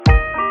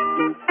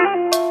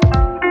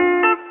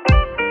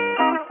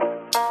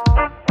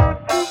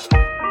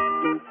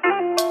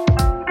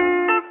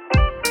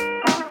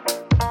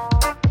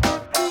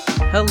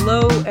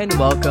Hello and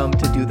welcome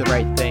to Do the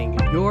Right Thing,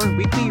 your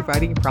weekly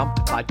writing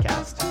prompt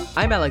podcast.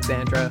 I'm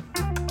Alexandra.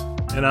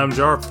 And I'm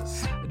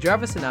Jarvis.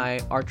 Jarvis and I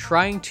are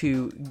trying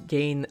to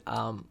gain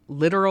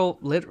literary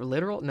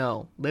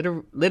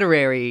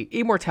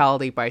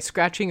immortality by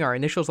scratching our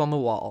initials on the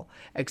wall,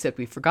 except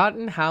we've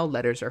forgotten how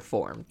letters are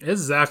formed.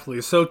 Exactly.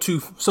 So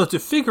to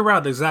figure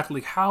out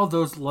exactly how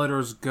those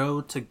letters go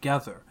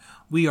together,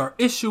 we are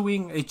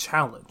issuing a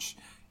challenge.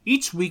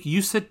 Each week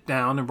you sit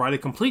down and write a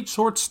complete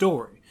short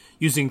story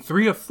using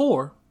 3 of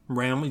 4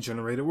 randomly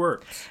generated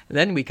words. And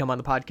then we come on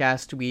the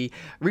podcast, we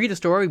read a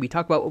story, we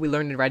talk about what we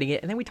learned in writing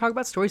it, and then we talk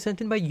about stories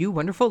sent in by you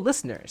wonderful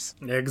listeners.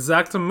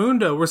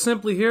 Exactamundo. We're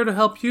simply here to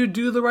help you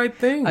do the right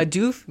thing. A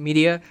Doof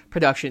Media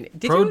production.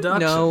 Did you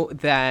know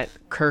that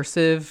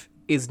cursive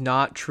is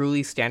not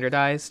truly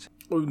standardized?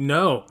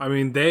 No. I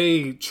mean,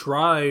 they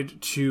tried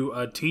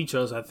to teach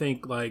us, I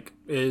think, like,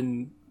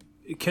 in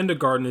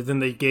kindergarten, and then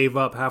they gave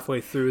up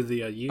halfway through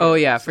the year. Oh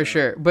yeah, so. For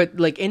sure. But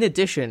like in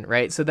addition,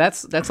 right? So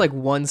that's like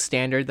one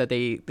standard that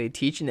they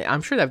teach, and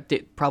I'm sure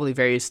that probably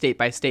varies state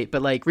by state.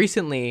 But like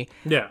recently,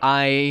 yeah,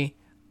 I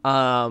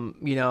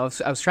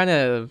was trying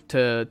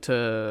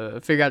to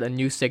figure out a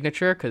new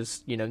signature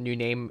because new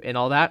name and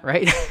all that,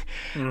 right?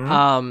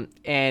 Mm-hmm.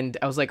 And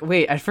I was like,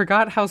 wait, I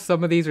forgot how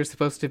some of these are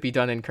supposed to be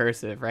done in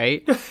cursive,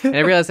 right? And I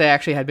realized I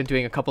actually had been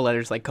doing a couple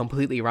letters like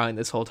completely wrong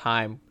this whole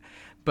time,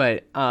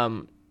 but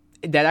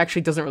that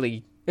actually doesn't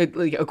really it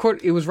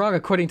was wrong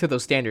according to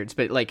those standards,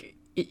 but like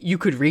you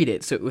could read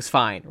it, so it was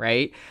fine,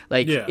 right?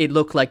 Like It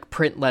looked like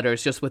print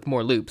letters just with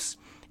more loops,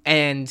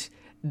 and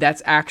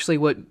that's actually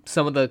what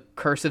some of the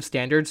cursive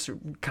standards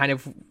kind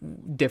of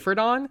differed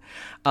on.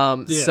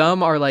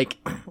 Some are like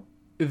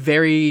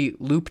very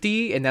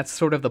loopy, and that's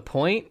sort of the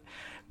point.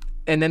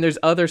 And then there's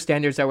other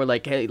standards that were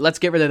like, hey, let's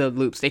get rid of the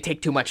loops. They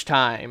take too much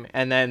time.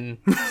 And then,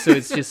 so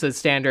it's just a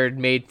standard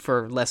made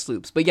for less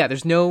loops. But yeah,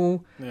 there's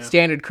no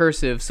standard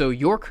cursive. So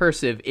your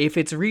cursive, if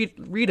it's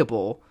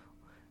readable,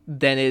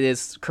 then it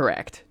is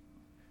correct.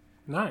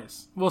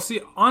 Nice. Well,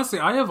 see, honestly,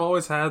 I have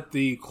always had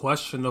the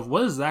question of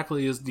what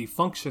exactly is the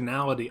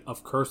functionality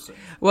of cursive?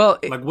 Well,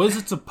 like, what is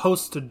it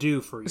supposed to do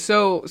for you?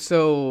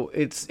 So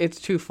it's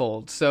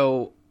twofold.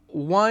 So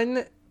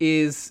one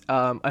is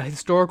a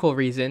historical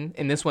reason,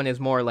 and this one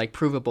is more like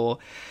provable,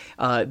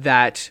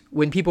 that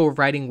when people were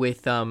writing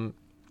with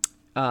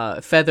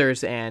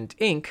feathers and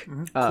ink,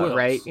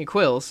 right, and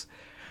quills,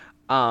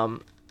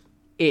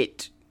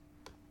 it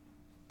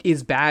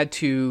is bad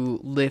to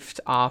lift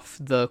off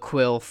the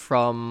quill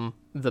from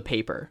the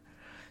paper.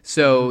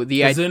 So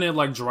isn't it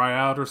like dry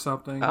out or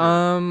something?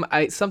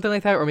 Something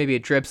like that, or maybe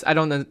it drips. I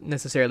don't know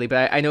necessarily,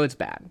 but I know it's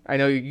bad. I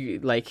know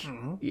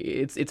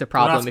it's a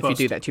problem if you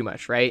do that too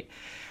much, right?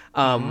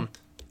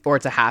 Or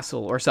it's a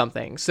hassle or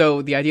something.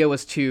 So the idea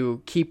was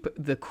to keep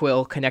the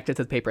quill connected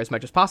to the paper as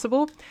much as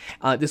possible.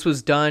 This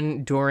was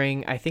done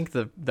during, I think,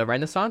 the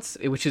Renaissance,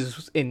 which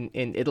is in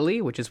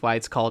Italy, which is why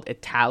it's called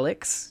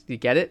italics. You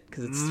get it?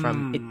 Because it's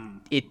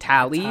from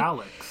Italy.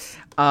 Italics.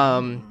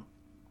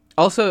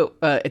 Also,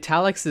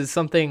 italics is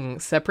something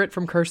separate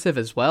from cursive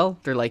as well.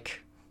 They're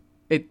like,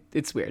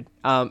 it's weird.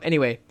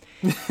 Anyway.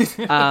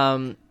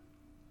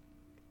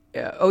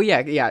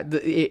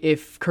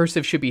 If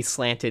cursive should be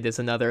slanted is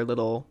another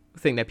little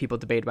thing that people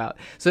debate about.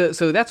 So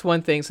that's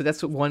one thing. So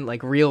that's one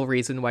like real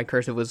reason why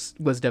cursive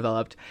was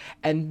developed.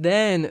 And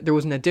then there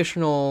was an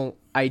additional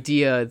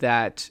idea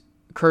that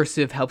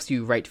cursive helps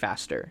you write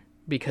faster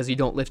because you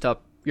don't lift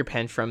up your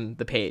pen from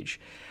the page.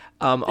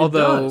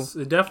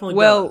 It definitely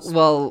does.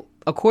 Well,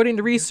 according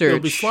to research, it'll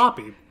be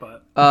sloppy,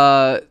 but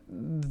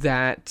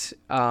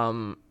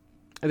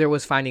there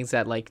was findings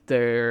that like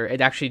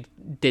it actually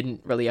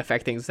didn't really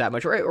affect things that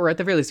much, or at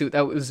the very least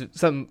that was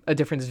a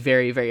difference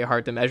very, very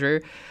hard to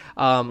measure.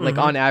 Like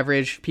on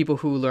average, people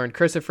who learned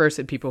cursive first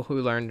and people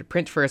who learned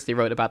print first, they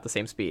wrote about the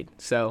same speed.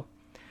 So,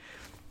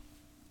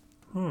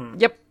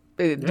 yep,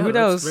 who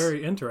knows? That's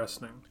very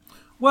interesting.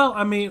 Well,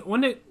 I mean,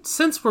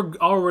 since we're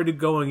already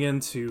going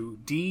into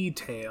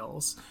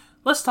details,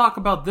 let's talk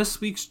about this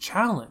week's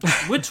challenge,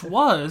 which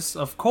was,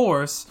 of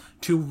course,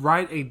 to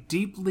write a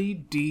deeply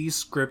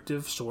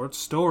descriptive short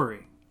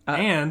story.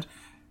 And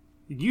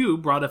you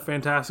brought a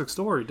fantastic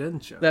story,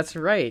 didn't you? That's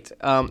right.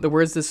 The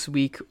words this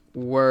week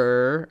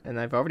were, and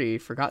I've already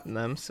forgotten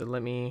them, so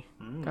let me...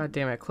 God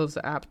damn it, I closed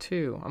the app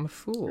too. I'm a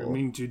fool. It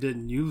means you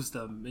didn't use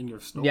them in your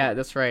story. Yeah,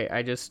 that's right.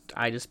 I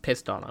just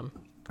pissed on them.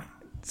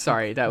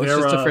 Sorry, that was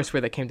just the first word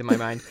that came to my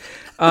mind.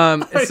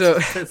 So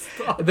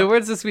the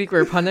words this week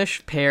were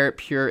punish, pair,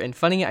 pure, and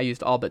funny. I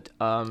used all but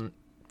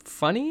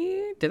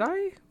funny. Did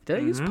I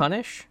use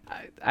punish?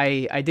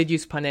 I did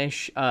use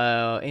punish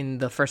in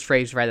the first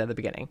phrase right at the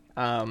beginning,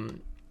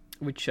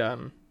 which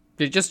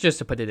just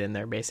to put it in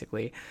there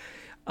basically.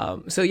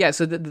 So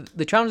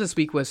the challenge this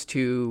week was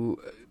to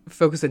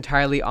focus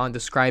entirely on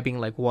describing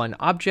like one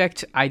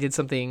object. I did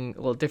something a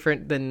little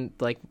different than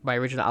like my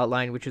original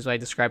outline, which is I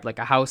described like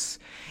a house,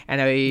 and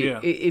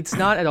it's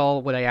not at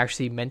all what I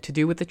actually meant to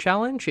do with the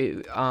challenge.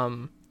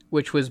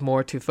 Which was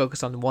more to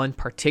focus on one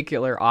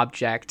particular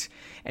object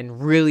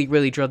and really,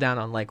 really drill down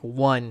on like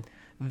one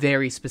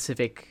very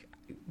specific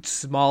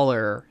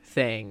smaller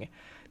thing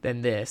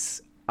than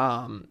this.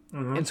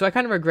 And so I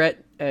kind of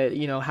regret,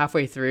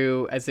 halfway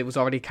through, as it was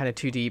already kind of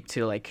too deep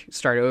to like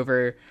start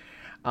over,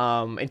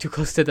 and too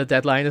close to the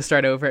deadline to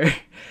start over.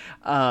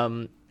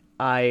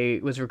 I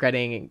was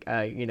regretting,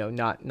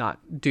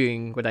 not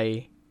doing what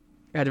I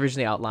had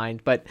originally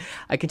outlined, but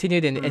I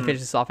continued and finished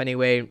this off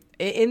anyway.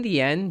 In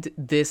the end,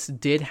 this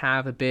did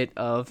have a bit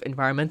of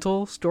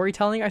environmental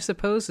storytelling, I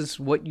suppose,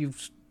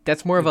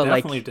 that's more of a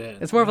like,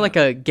 it's more of like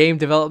a game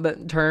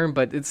development term,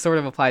 but it sort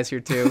of applies here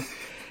too.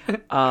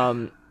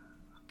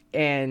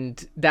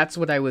 And that's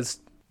what I was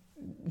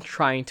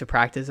trying to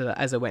practice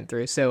as I went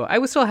through. So I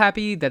was still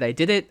happy that I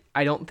did it.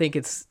 I don't think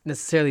it's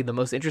necessarily the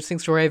most interesting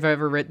story I've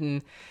ever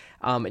written.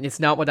 And it's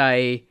not what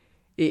I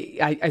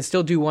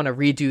still do want to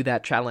redo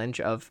that challenge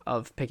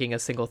of picking a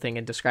single thing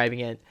and describing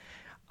it.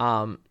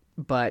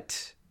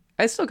 But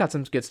I still got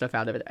some good stuff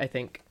out of it, I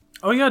think.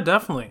 Oh yeah,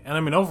 definitely. And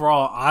I mean,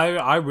 overall,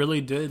 I really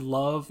did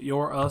love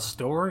your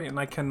story, and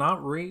I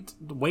cannot wait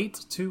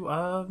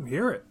to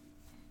hear it.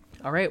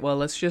 All right, well,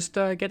 let's just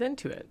get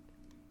into it.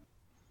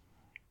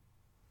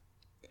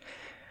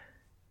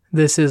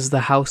 This is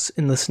the house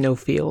in the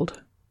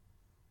snowfield.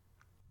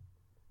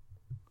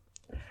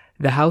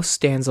 The house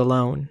stands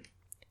alone.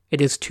 It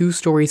is 2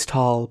 stories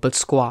tall but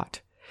squat,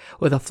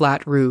 with a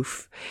flat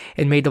roof,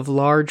 and made of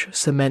large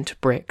cement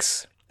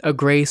bricks, a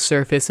gray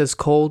surface as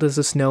cold as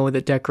the snow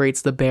that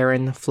decorates the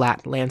barren,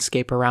 flat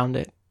landscape around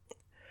it.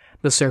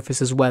 The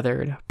surface is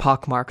weathered,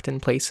 pockmarked in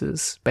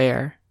places,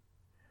 bare.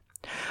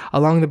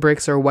 Along the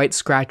bricks are white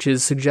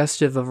scratches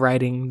suggestive of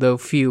writing, though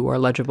few are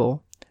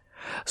legible.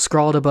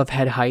 Scrawled above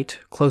head height,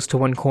 close to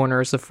one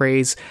corner, is the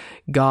phrase,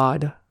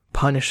 "God,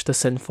 punish the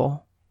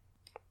sinful."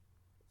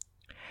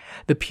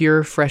 The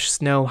pure, fresh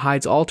snow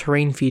hides all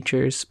terrain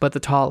features but the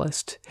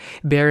tallest,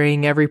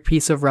 burying every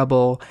piece of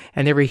rubble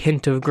and every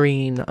hint of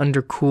green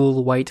under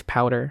cool white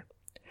powder.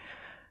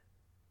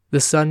 The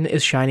sun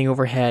is shining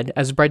overhead,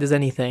 as bright as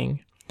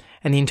anything,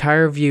 and the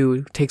entire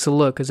view takes a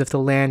look as if the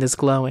land is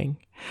glowing,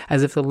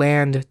 as if the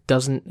land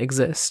doesn't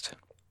exist,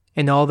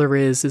 and all there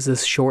is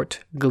this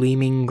short,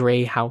 gleaming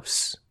gray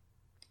house.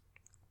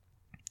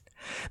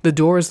 The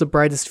door is the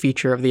brightest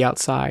feature of the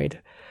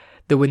outside.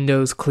 The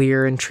windows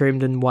clear and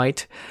trimmed in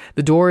white.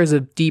 The door is a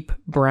deep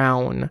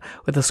brown,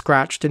 with a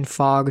scratched and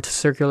fogged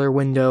circular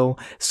window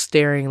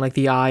staring like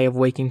the eye of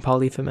waking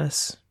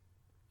Polyphemus.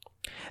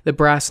 The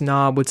brass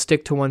knob would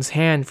stick to one's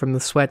hand from the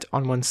sweat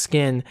on one's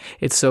skin.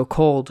 It's so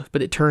cold,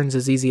 but it turns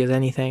as easy as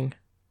anything.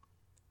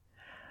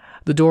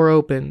 The door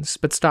opens,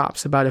 but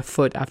stops about a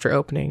foot after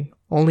opening,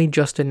 only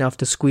just enough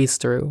to squeeze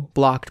through,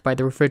 blocked by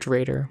the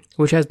refrigerator,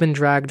 which has been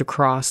dragged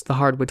across the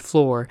hardwood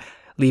floor,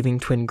 leaving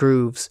twin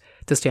grooves,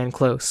 to stand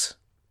close.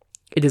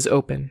 It is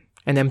open,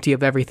 and empty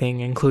of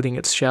everything, including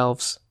its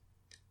shelves.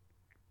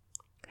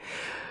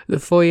 The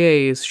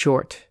foyer is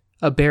short.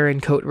 A barren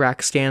coat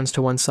rack stands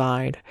to one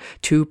side.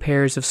 2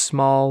 pairs of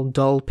small,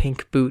 dull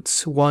pink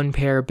boots, one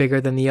pair bigger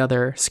than the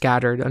other,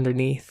 scattered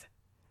underneath.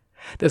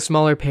 The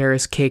smaller pair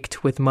is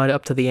caked with mud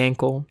up to the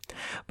ankle,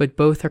 but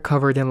both are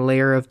covered in a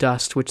layer of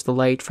dust which the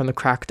light from the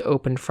cracked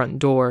open front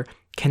door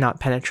cannot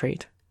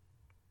penetrate.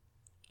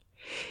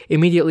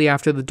 Immediately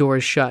after the door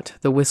is shut,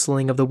 the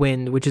whistling of the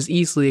wind, which is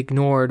easily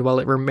ignored while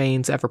it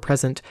remains ever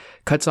present,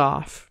 cuts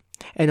off,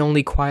 and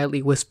only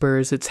quietly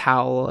whispers its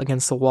howl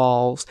against the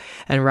walls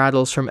and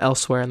rattles from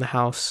elsewhere in the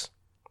house.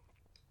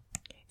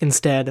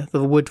 Instead,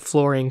 the wood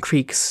flooring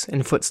creaks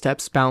and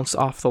footsteps bounce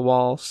off the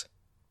walls.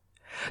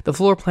 The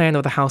floor plan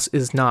of the house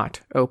is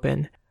not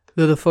open,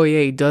 though the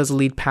foyer does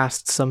lead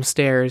past some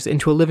stairs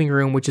into a living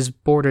room which is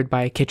bordered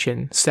by a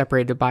kitchen,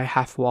 separated by a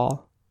half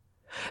wall.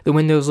 The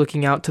windows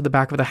looking out to the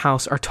back of the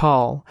house are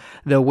tall,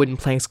 though wooden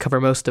planks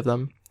cover most of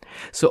them,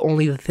 so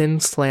only the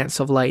thin slants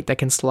of light that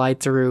can slide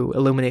through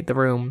illuminate the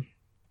room.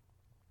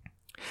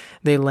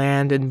 They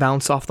land and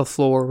bounce off the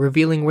floor,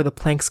 revealing where the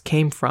planks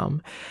came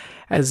from,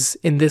 as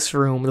in this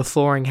room the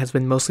flooring has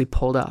been mostly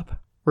pulled up,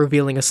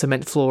 revealing a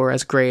cement floor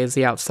as gray as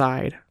the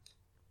outside.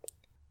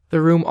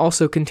 The room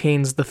also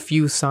contains the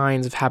few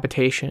signs of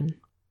habitation.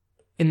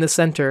 In the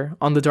center,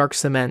 on the dark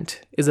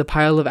cement, is a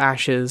pile of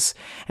ashes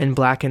and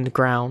blackened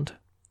ground.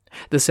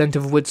 The scent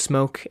of wood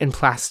smoke and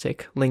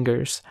plastic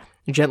lingers,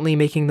 gently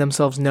making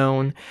themselves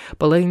known,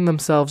 but letting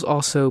themselves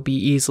also be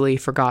easily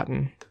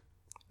forgotten.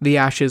 The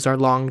ashes are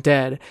long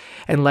dead,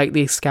 and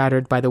lightly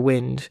scattered by the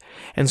wind,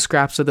 and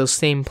scraps of those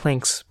same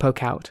planks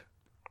poke out.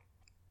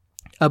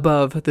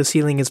 Above, the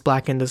ceiling is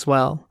blackened as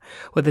well,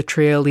 with a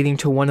trail leading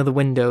to one of the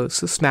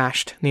windows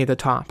smashed near the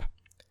top.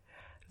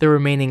 The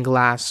remaining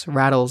glass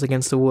rattles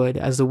against the wood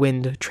as the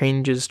wind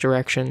changes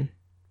direction.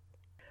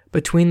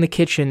 Between the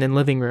kitchen and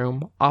living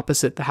room,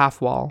 opposite the half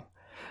wall,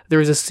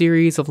 there is a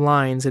series of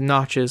lines and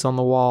notches on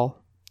the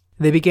wall.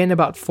 They begin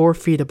about 4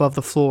 feet above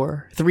the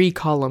floor, 3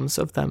 columns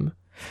of them,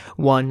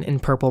 one in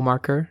purple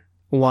marker,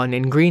 one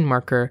in green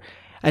marker,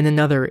 and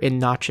another in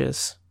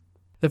notches.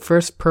 The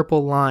first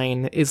purple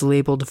line is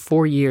labeled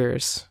 4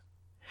 years,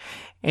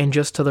 and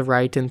just to the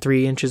right and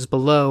 3 inches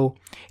below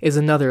is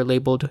another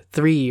labeled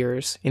 3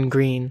 years in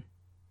green.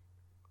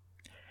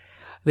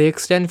 They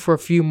extend for a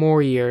few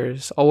more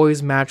years,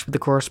 always matched with the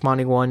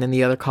corresponding one in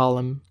the other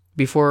column,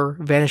 before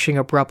vanishing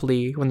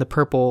abruptly when the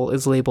purple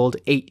is labeled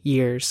 8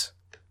 years.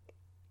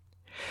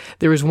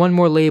 There is one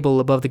more label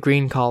above the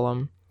green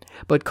column,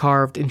 but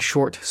carved in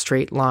short,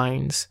 straight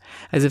lines,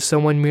 as if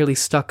someone merely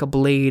stuck a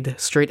blade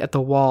straight at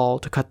the wall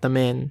to cut them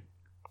in.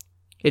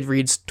 It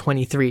reads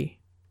 23,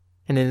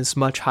 and it is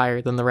much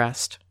higher than the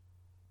rest.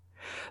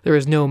 There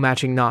is no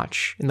matching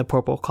notch in the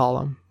purple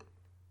column.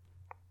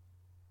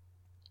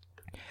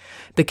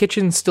 The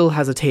kitchen still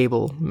has a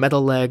table,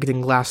 metal-legged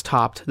and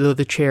glass-topped, though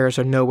the chairs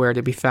are nowhere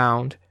to be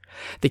found.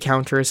 The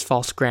counter is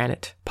false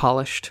granite,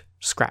 polished,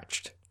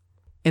 scratched.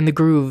 In the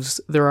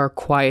grooves, there are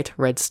quiet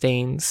red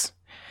stains.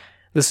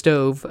 The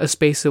stove, a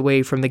space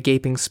away from the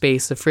gaping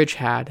space the fridge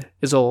had,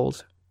 is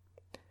old.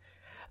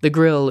 The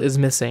grill is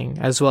missing,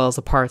 as well as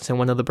the parts in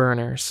one of the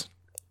burners.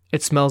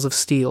 It smells of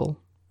steel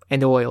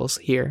and oils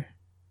here.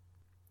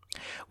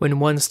 When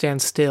one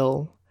stands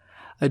still,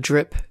 a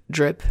drip,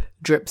 drip,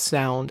 drip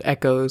sound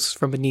echoes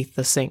from beneath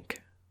the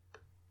sink.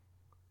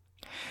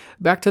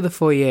 Back to the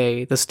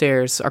foyer, the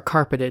stairs are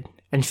carpeted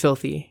and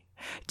filthy,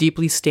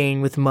 deeply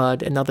stained with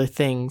mud and other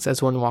things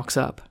as one walks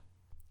up.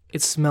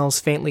 It smells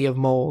faintly of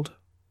mold.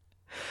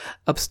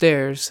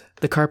 Upstairs,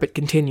 the carpet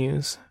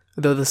continues,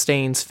 though the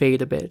stains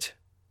fade a bit.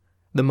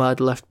 The mud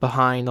left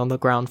behind on the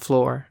ground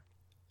floor.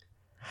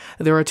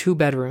 There are 2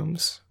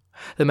 bedrooms.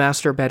 The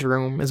master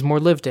bedroom is more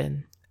lived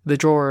in. The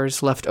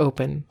drawers left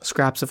open,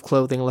 scraps of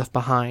clothing left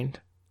behind.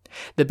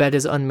 The bed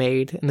is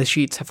unmade, and the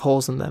sheets have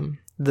holes in them.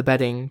 The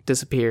bedding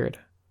disappeared.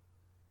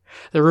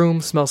 The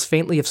room smells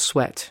faintly of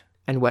sweat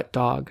and wet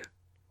dog.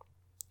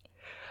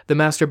 The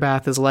master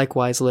bath is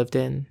likewise lived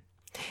in.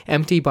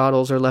 Empty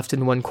bottles are left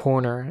in one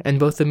corner, and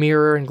both the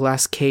mirror and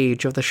glass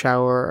cage of the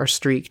shower are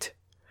streaked.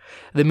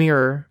 The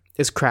mirror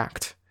is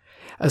cracked,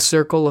 a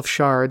circle of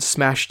shards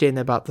smashed in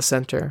about the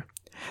center,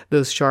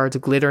 those shards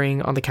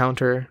glittering on the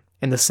counter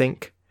and the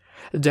sink,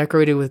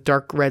 decorated with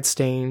dark red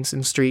stains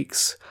and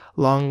streaks,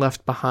 long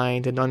left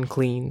behind and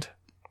uncleaned.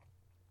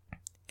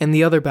 In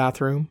the other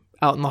bathroom,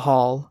 out in the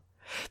hall,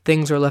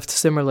 things are left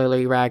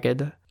similarly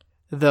ragged,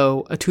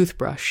 though a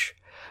toothbrush,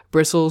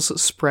 bristles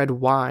spread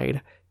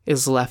wide,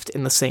 is left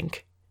in the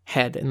sink,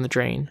 head in the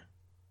drain.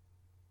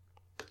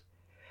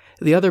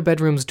 The other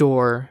bedroom's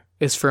door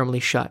is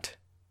firmly shut.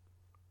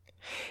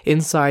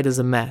 Inside is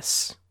a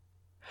mess.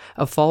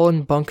 A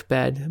fallen bunk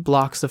bed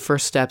blocks the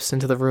first steps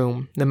into the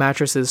room, the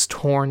mattresses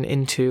torn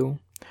into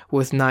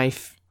with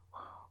knife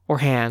or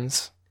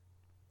hands.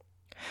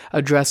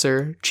 A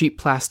dresser, cheap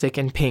plastic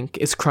and pink,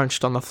 is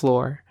crunched on the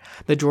floor,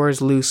 the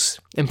drawers loose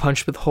and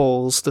punched with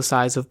holes the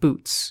size of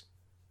boots.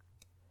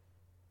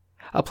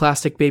 A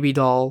plastic baby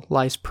doll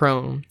lies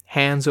prone,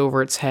 hands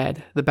over its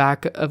head, the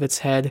back of its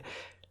head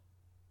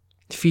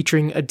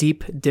featuring a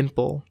deep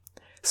dimple,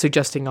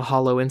 suggesting a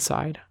hollow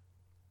inside.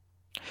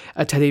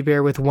 A teddy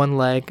bear with one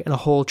leg and a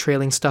whole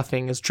trailing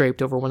stuffing is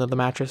draped over one of the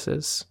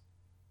mattresses.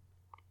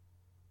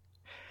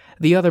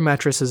 The other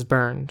mattress is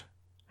burned.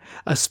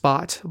 A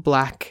spot,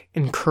 black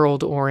and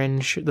curled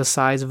orange, the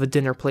size of a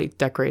dinner plate,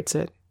 decorates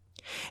it.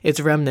 Its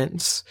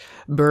remnants,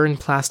 burned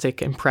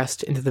plastic and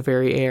pressed into the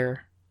very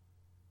air.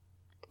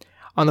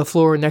 On the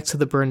floor next to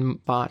the burned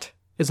spot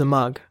is a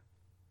mug.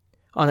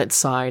 On its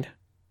side,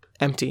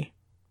 empty.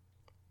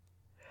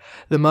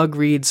 The mug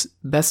reads,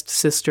 "Best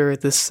sister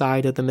this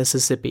side of the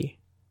Mississippi."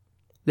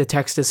 The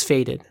text is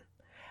faded,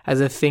 as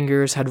if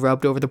fingers had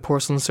rubbed over the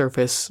porcelain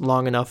surface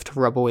long enough to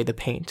rub away the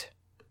paint.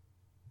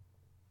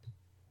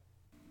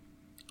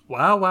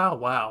 Wow, wow,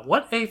 wow.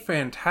 What a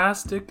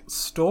fantastic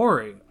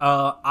story.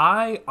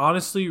 I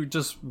honestly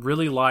just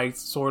really liked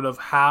sort of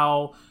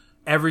how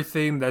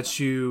everything that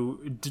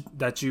you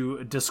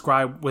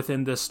describe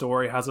within this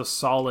story has a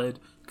solid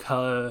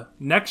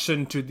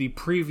connection to the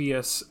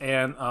previous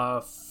and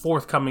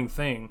forthcoming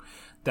thing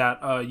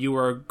that you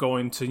are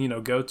going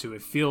to, go to.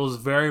 It feels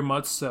very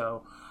much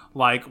so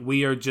like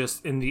we are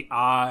just in the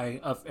eye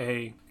of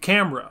a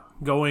camera,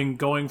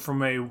 going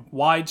from a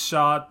wide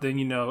shot, then,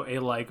 a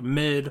like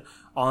mid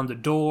on the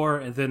door,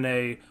 and then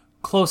a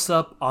close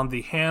up on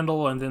the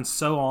handle, and then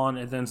so on,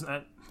 and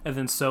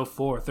then so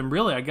forth. And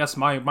really, I guess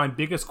my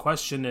biggest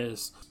question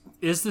is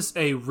this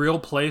a real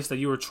place that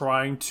you're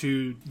trying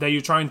to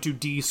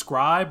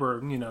describe, or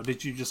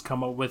did you just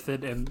come up with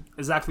it? And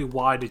exactly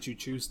why did you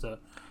choose to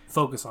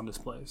focus on this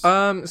place?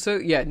 So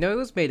yeah, no, it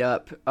was made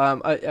up.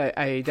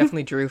 I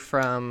definitely drew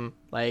from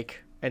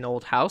like an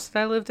old house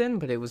that I lived in,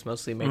 but it was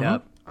mostly made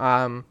up.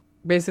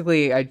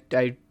 Basically,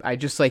 I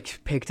just like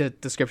picked a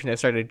description and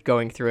started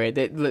going through it.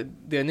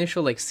 The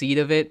initial like seed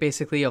of it,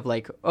 basically, of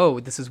like, oh,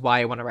 this is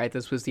why I want to write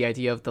this, was the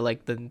idea of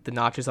the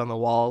notches on the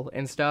wall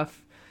and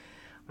stuff,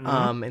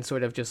 and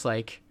sort of just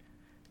like,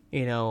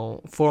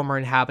 former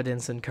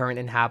inhabitants and current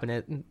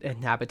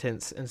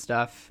inhabitants and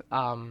stuff.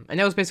 And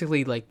that was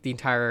basically like the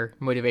entire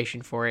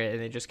motivation for it,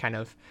 and it just kind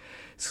of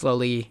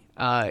slowly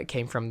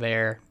came from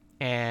there.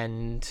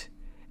 And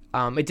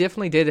it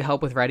definitely did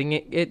help with writing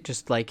it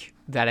just like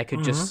that I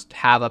could just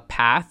have a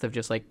path of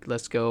just like,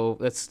 let's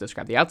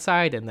describe the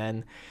outside, and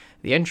then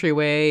the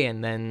entryway,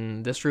 and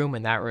then this room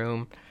and that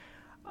room.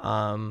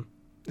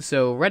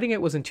 So writing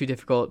it wasn't too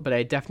difficult, but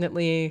I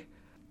definitely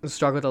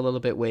struggled a little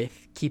bit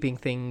with keeping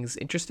things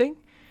interesting.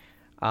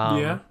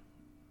 Yeah.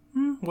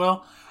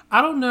 Well,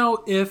 I don't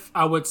know if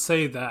I would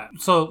say that.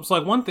 So it's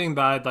like one thing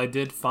that I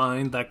did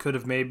find that could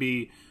have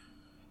maybe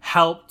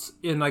helped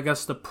in, I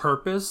guess, the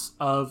purpose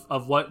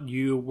of what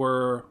you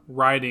were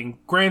writing.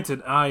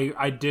 Granted,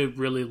 I did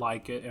really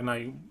like it, and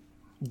I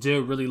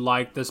did really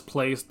like this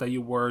place that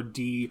you were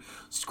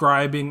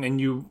describing, and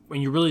you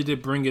really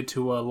did bring it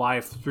to a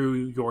life through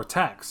your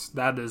text.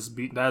 That is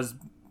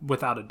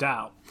without a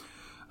doubt.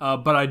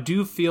 But I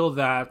do feel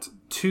that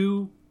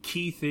two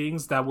key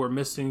things that were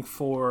missing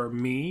for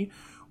me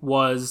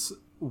was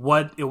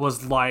what it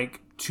was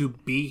like to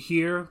be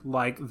here,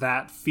 like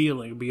that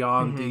feeling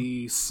beyond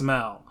the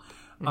smell.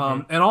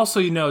 And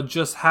also,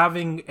 just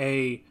having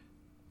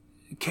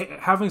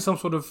some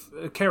sort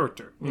of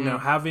character,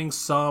 having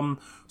some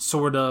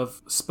sort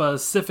of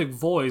specific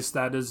voice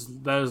that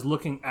is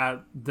looking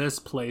at this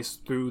place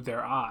through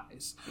their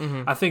eyes.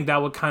 I think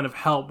that would kind of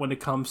help when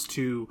it comes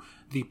to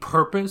the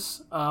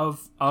purpose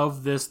of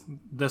this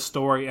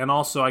story, and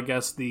also, I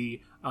guess,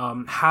 the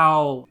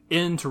how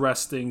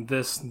interesting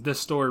this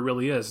story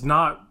really is.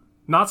 Not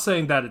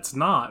saying that it's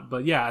not,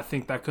 but yeah, I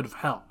think that could have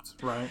helped,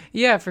 right?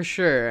 Yeah, for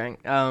sure.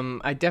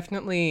 I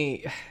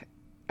definitely,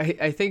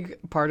 I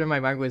think part of my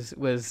mind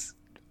was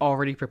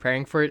already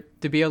preparing for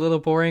it to be a little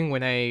boring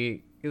when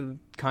I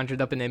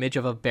conjured up an image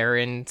of a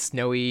barren,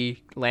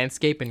 snowy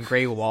landscape and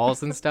gray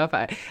walls and stuff.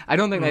 I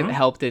don't think that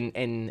helped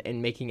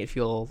in making it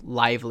feel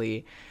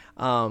lively.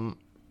 A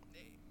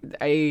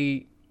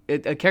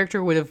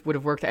character would have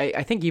worked.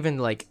 I think even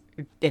like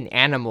an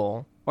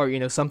animal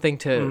or something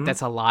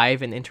that's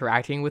alive and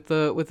interacting with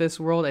this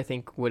world, I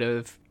think would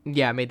have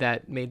made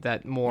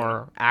that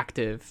more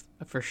active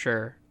for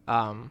sure.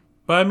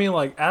 But I mean,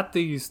 like, at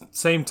the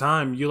same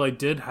time, you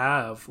did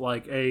have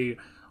like a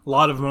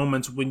lot of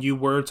moments when you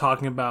were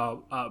talking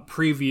about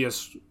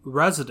previous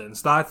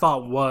residents that I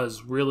thought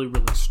was really,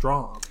 really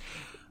strong.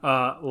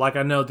 Like,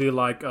 I know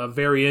the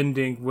very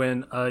ending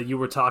when you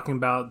were talking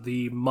about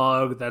the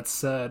mug that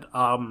said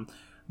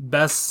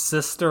best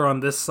sister on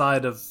this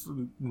side of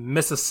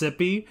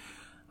Mississippi.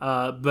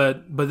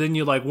 But then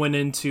you went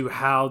into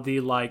how the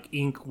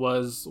ink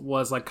was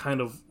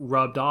kind of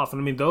rubbed off,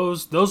 and I mean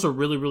those are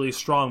really, really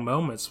strong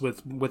moments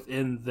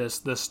within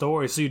this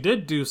story. So you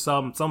did do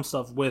some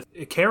stuff with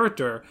a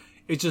character.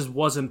 It just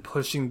wasn't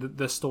pushing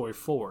the story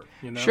forward,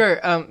 Sure.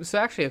 So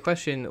actually, a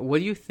question: what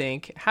do you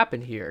think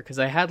happened here? Because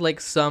I had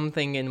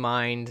something in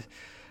mind,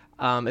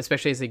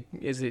 especially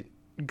as it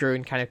grew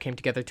and kind of came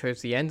together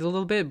towards the end a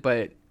little bit,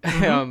 but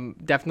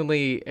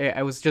definitely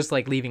I was just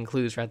leaving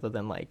clues rather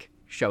than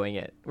showing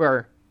it,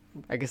 or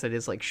I guess it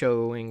is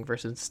showing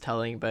versus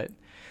telling, but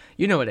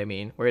you know what I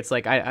mean, where it's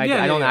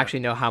I don't actually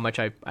know how much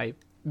I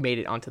made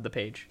it onto the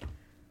page.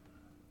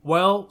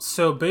 Well,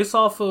 so based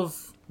off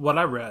of what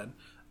I read,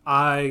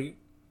 I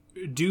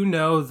do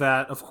know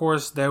that of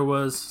course there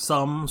was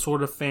some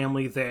sort of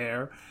family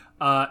there,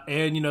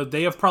 and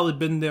they have probably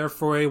been there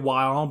for a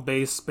while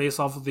based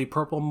off of the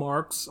purple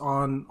marks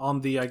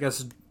on the, I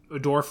guess,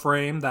 door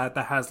frame that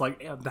has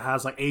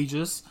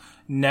ages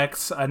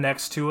next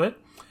to it.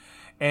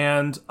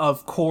 And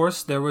of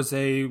course, there was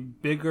a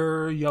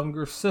bigger,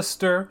 younger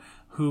sister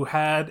who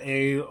had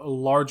a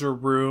larger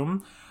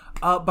room.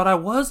 But I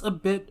was a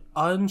bit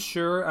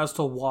unsure as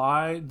to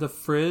why the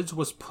fridge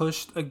was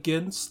pushed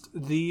against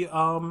the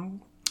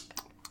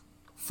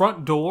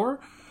front door.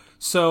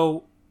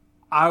 So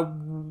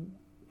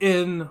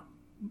in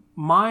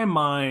my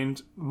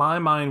mind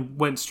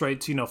went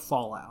straight to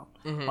Fallout.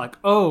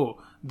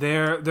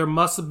 There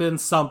must have been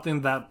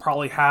something that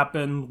probably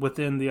happened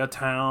within the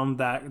town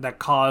that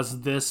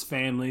caused this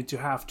family to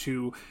have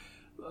to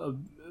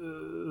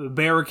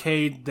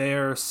barricade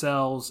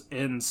themselves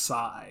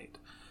inside.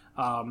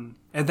 And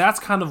that's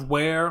kind of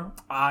where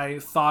I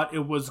thought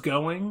it was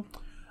going.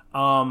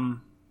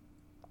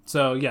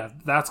 So yeah,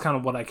 that's kind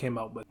of what I came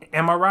up with.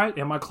 Am I right?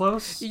 Am I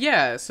close?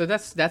 Yeah, so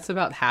that's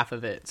about half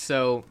of it.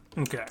 So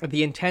okay,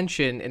 the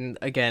intention, and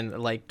again,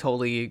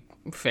 totally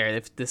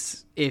fair.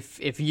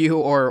 If you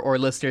or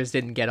listeners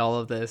didn't get all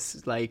of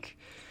this, I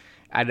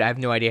have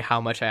no idea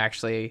how much I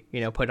actually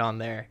put on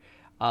there.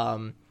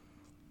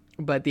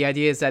 But the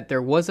idea is that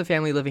there was a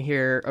family living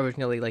here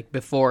originally,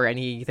 before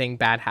anything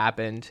bad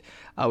happened,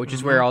 which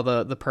is where all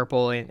the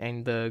purple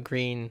and the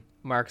green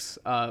marks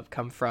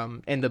come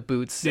from, and the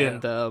boots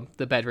and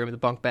the bedroom, the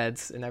bunk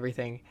beds and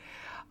everything.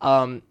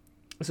 So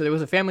there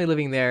was a family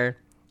living there,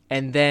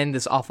 and then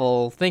this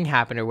awful thing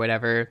happened or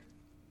whatever,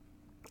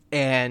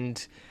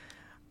 and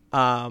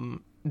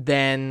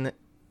then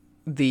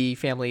the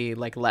family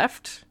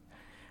left.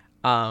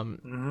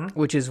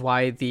 Which is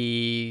why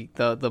the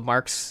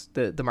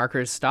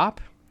markers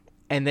stop,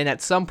 and then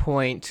at some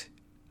point,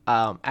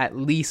 at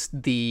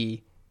least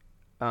the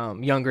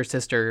younger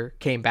sister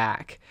came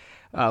back,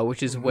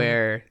 which is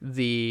where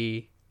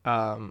the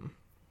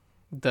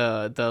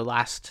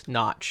last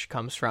notch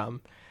comes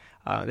from.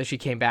 That she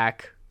came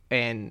back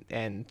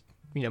and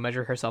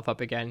measured herself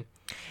up again.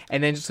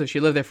 And then so she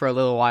lived there for a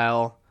little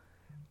while,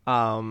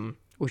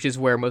 which is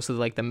where most of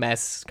like the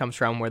mess comes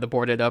from, where the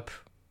boarded up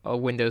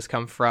windows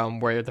come from,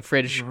 where the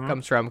fridge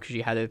comes from, because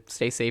she had to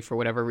stay safe for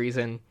whatever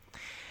reason.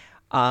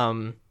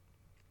 But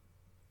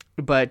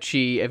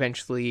she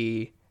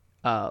eventually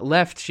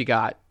left. She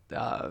got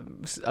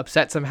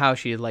upset somehow.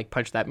 She like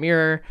punched that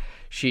mirror.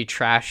 She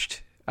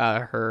trashed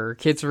her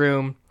kid's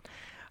room.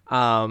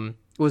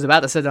 Was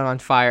about to set it on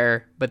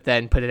fire, but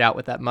then put it out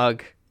with that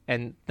mug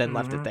and then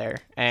left it there,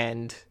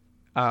 and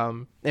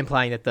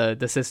implying that the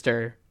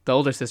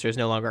older sister, is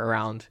no longer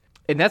around.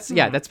 And that's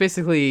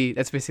basically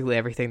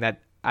everything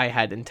that I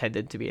had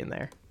intended to be in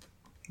there.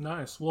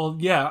 Nice. Well,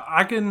 yeah,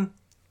 I can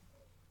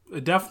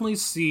definitely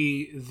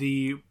see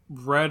the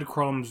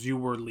breadcrumbs you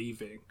were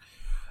leaving.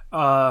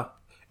 And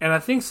I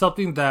think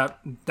something that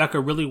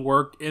could really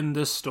work in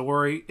this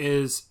story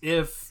is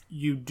if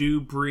you do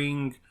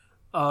bring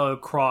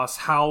across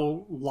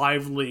how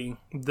lively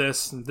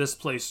this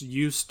place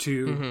used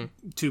to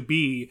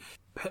be,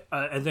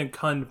 and then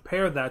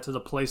compare that to the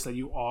place that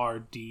you are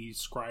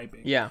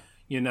describing. Yeah.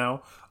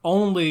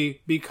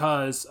 Only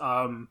because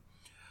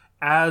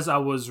as I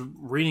was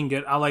reading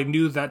it, I like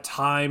knew that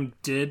time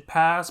did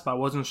pass, but I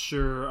wasn't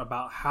sure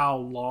about how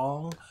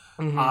long.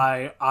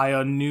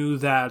 I knew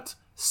that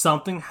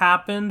something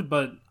happened,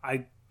 but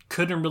I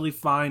couldn't really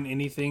find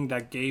anything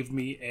that gave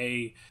me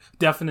a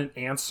definite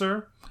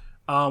answer.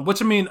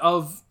 Which, I mean,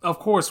 of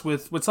course,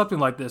 with something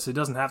like this, it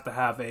doesn't have to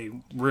have a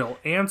real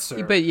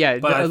answer. But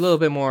a little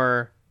bit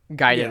more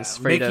guidance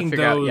for you to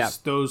figure out. Yeah,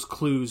 those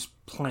clues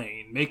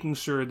plain, making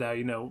sure that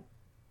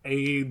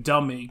a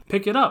dummy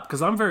pick it up,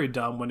 because I'm very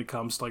dumb when it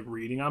comes to like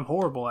reading. I'm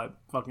horrible at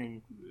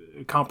fucking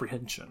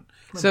comprehension.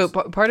 So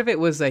part of it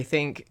was, I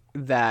think,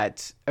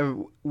 that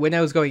when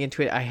I was going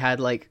into it,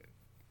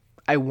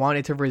 I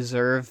wanted to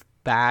reserve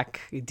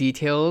back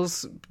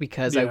details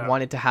because I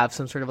wanted to have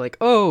some sort of like,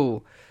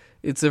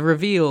 it's a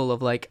reveal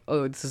of like,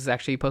 this is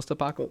actually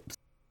post-apocalypse.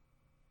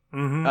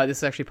 This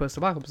is actually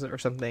post-apocalypse or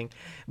something.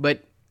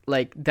 But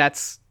like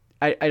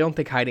I don't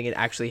think hiding it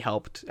actually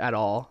helped at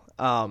all.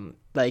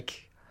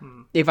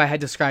 If I had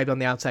described on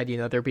the outside,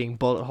 there being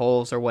bullet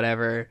holes or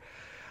whatever,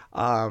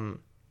 then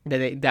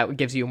that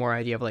gives you more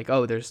idea of like,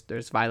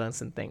 there's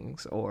violence and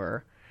things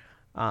or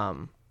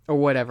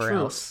whatever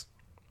else.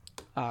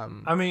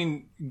 I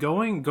mean,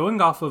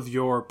 going off of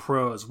your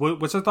prose,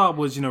 which I thought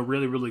was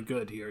really really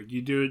good here.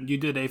 You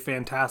did a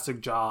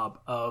fantastic job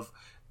of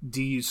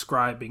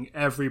describing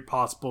every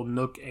possible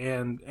nook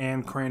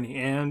and cranny,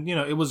 and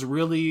it was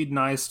really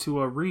nice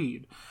to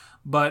read.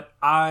 But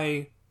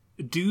I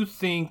do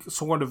think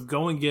sort of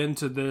going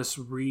into this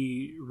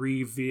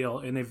reveal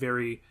in a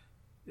very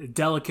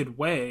delicate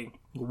way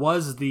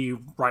was the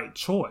right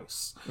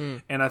choice.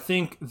 And I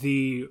think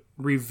the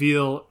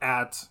reveal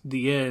at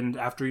the end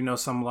after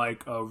some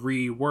like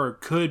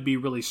rework could be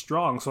really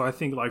strong. So I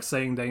think like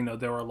saying that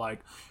there were like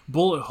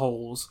bullet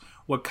holes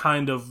would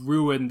kind of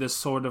ruin this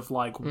sort of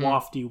like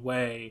wafty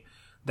way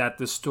that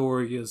the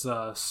story is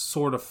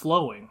sort of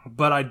flowing.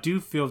 But I do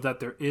feel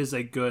that there is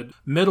a good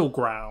middle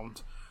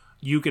ground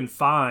you can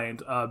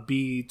find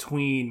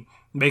between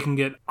making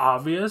it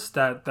obvious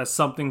that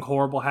something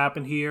horrible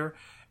happened here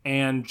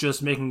and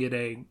just making it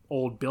a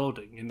old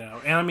building, And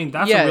I mean,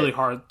 that's a really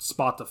hard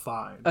spot to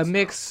find. A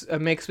mix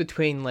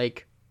between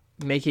like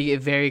making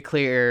it very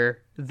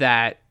clear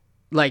that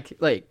like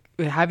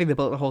having the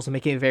bullet holes and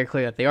making it very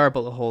clear that they are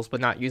bullet holes,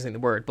 but not using the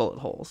word bullet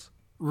holes.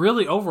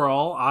 Really,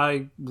 overall,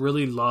 I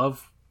really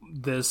love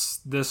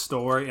this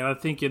story, and I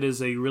think it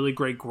is a really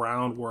great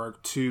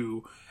groundwork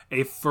to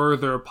a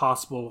further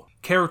possible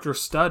character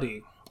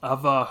study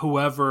of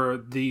whoever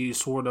the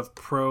sort of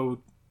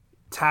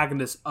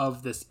protagonist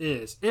of this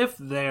is, if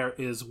there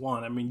is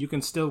one. I mean, you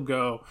can still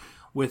go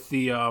with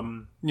the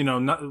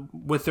not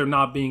with there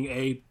not being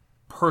a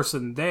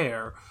person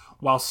there,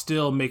 while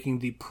still making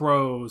the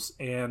prose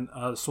and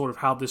sort of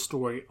how this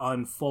story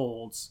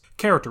unfolds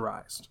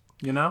characterized.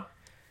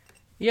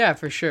 Yeah,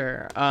 for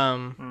sure.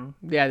 Yeah,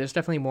 there's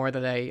definitely more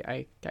that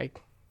I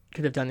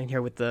could have done in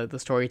here with the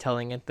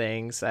storytelling and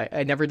things.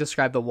 I never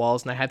described the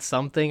walls, and I had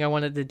something I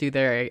wanted to do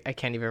there. I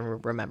can't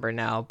even remember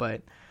now,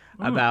 but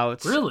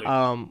about really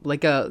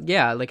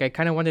I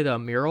kind of wanted a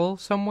mural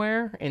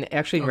somewhere, and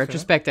actually in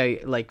retrospect, I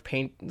like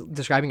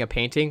describing a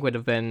painting would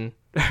have been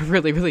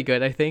really really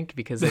good, I think,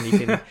 because then you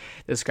can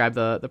describe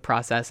the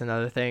process and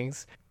other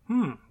things.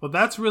 Well,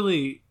 that's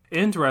really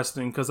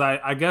interesting, because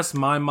I guess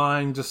my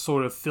mind just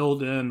sort of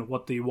filled in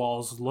what the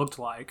walls looked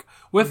like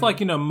with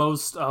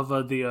most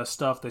of the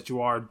stuff that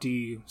you are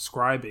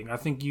describing. I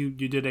think you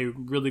did a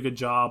really good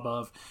job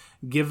of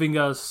giving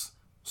us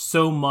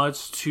so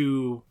much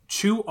to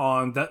chew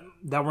on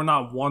that we're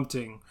not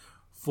wanting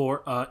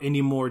for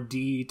any more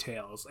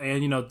details,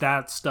 and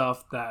that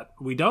stuff that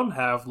we don't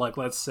have, like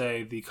let's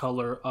say the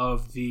color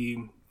of the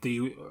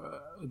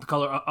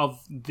color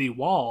of the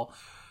wall.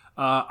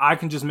 I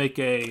can just make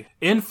a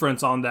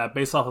inference on that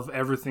based off of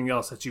everything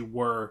else that you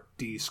were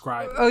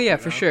describing. Oh yeah,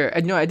 for sure.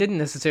 No, I didn't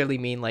necessarily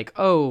mean like,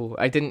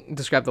 I didn't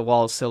describe the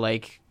walls, so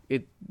like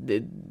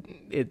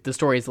the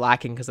story is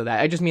lacking because of that.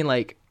 I just mean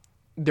like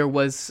there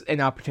was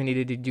an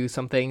opportunity to do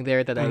something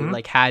there that I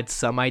like had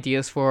some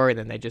ideas for, and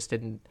then I just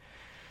didn't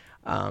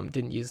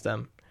use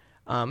them.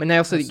 And I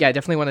also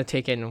definitely want to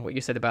take in what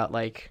you said about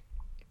like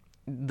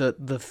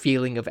the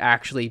feeling of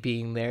actually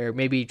being there.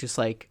 Maybe just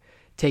like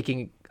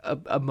taking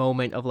a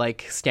moment of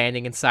like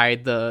standing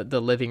inside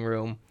the living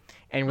room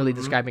and really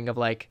describing of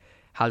like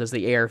how does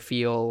the air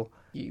feel,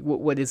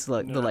 what is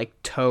the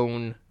like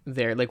tone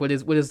there, like what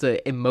is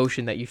the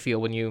emotion that you feel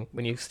when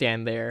you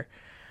stand there.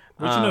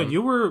 But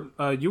you were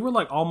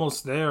like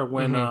almost there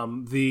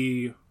when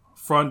the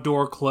front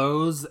door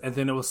closed, and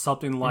then it was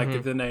something like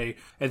and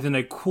then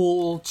a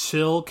cool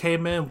chill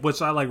came in,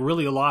 which I like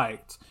really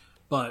liked.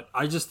 But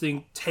I just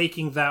think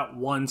taking that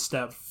one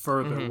step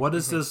further, what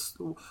does this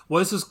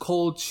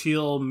cold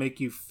chill make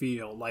you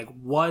feel? Like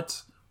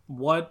what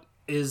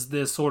is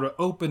this sort of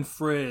open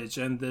fridge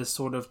and this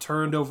sort of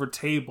turned over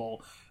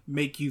table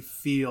make you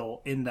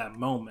feel in that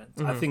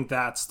moment? I think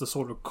that's the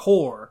sort of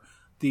core,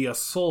 the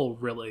soul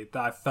really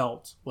that I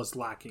felt was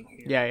lacking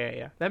here.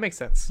 Yeah. That makes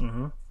sense.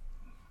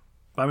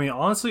 I mean,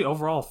 honestly,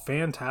 overall,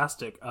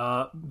 fantastic.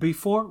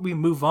 Before we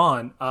move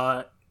on,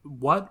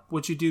 what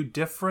would you do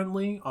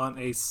differently on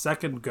a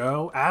second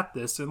go at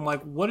this? And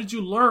like, what did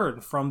you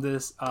learn from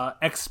this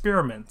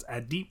experiment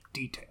at deep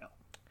detail?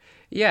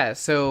 Yeah,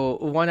 so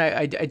one,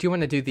 I do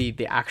want to do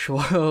the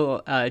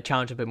actual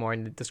challenge a bit more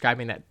in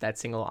describing that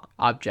single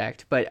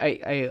object, but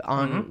I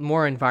on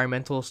more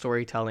environmental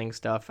storytelling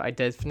stuff, I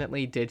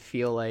definitely did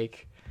feel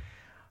like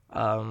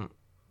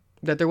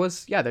that there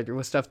was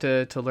stuff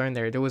to learn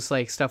there. There was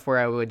like stuff where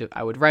I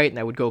would write and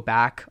I would go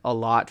back a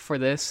lot for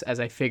this as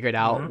I figured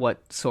out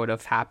what sort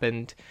of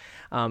happened.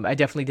 I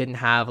definitely didn't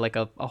have like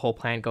a whole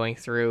plan going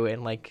through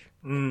and like.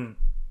 So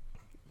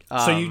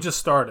you just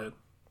started.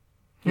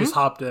 You just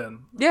hopped in.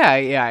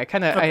 Yeah. I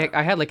kind of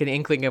I had like an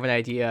inkling of an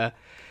idea,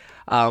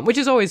 which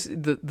is always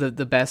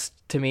the best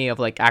to me of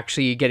like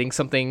actually getting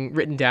something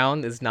written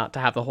down is not to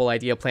have the whole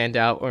idea planned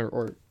out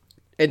or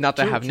and not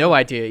to have no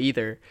idea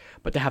either,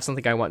 but to have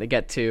something I want to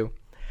get to,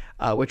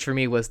 which for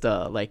me was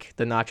the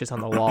notches on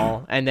the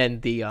wall and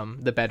then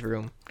the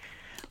bedroom,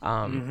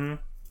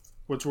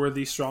 which were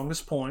the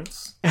strongest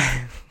points.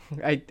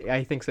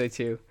 I think so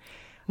too,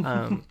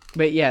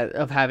 but yeah,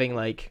 of having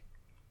like.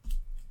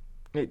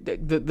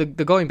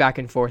 The going back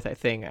and forth I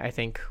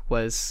think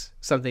was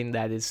something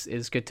that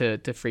is good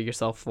to free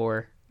yourself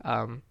for,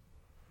 of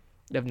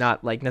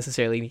not like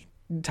necessarily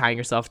tying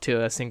yourself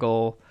to a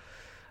single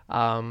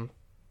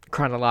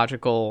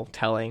chronological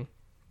telling.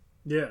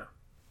 Yeah.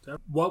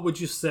 What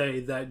would you say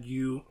that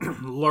you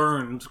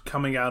learned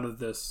coming out of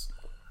this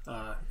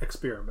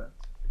experiment?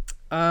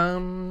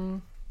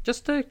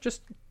 Just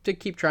to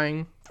keep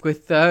trying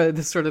with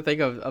this sort of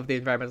thing of the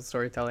environmental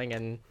storytelling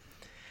and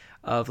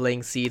of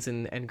laying seeds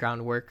and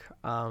groundwork.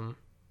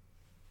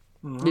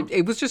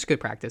 It was just good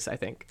practice, I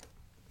think.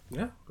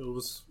 Yeah, it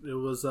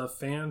was a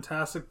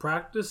fantastic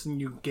practice, and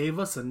you gave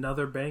us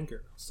another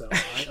banger. So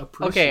I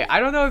appreciate. Okay, I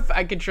don't know if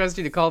I can trust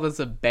you to call this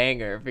a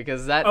banger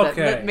because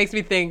that makes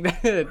me think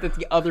that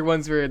the other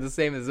ones were the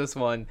same as this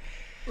one.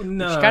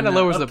 No, which kind of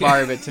lowers the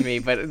bar a bit to me,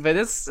 but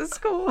it's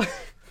cool.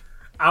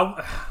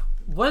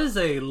 What is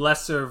a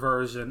lesser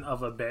version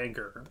of a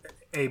banger?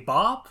 A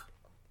bop?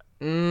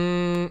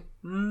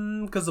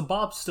 Because the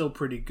bop's still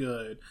pretty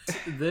good.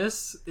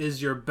 This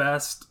is your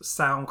best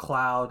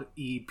SoundCloud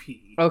EP.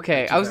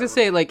 Okay, I was gonna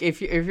say like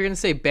if you're gonna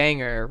say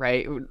banger,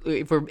 right?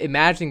 If we're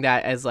imagining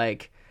that as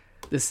like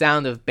the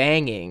sound of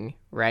banging,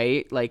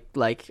 right?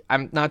 Like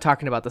I'm not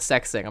talking about the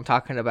sex thing. I'm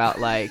talking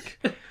about like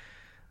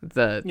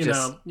the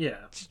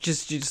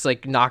just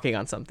like knocking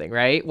on something,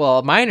 right? Well,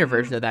 a minor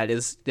version of that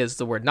is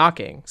the word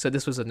knocking. So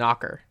this was a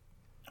knocker.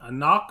 A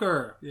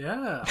knocker,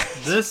 yeah.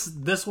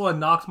 This one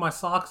knocked my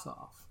socks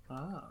off.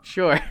 Ah.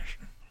 Sure.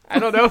 I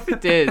don't know if it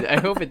did.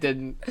 I hope it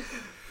didn't.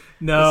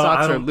 No, the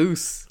socks are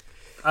loose.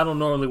 I don't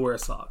normally wear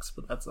socks,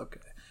 but that's okay.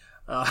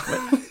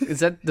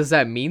 Does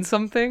that mean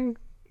something?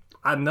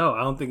 I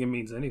don't think it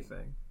means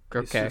anything.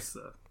 Okay.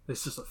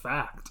 It's just a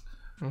fact.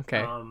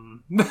 Okay.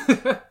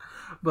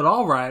 But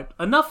all right,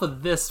 enough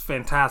of this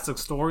fantastic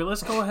story.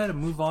 Let's go ahead and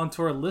move on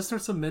to our listener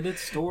submitted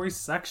story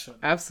section.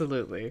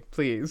 Absolutely,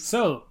 please.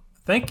 So,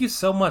 thank you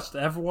so much to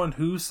everyone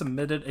who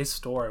submitted a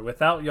story.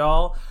 Without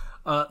y'all,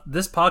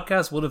 this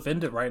podcast would have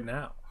ended right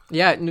now.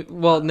 Yeah,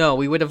 no,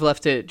 we would have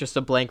left it just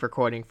a blank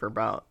recording for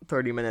about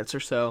 30 minutes or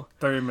so.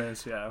 30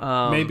 minutes,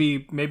 yeah.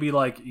 Maybe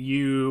like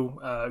you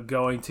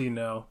going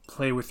to,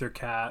 play with your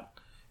cat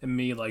and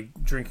me like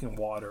drinking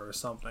water or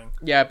something.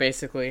 Yeah,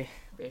 basically.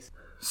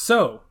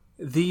 So,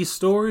 the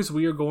stories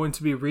we are going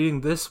to be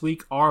reading this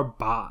week are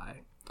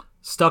by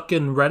Stuck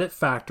in Reddit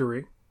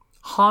Factory,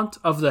 Haunt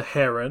of the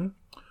Heron,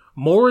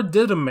 More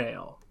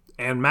Didymail,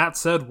 and Matt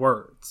Said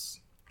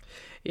Words.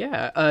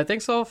 Yeah,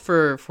 thanks all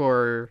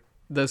for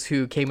those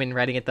who came in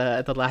writing at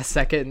the last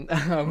second.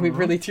 We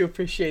really do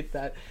appreciate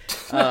that,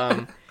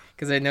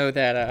 because I know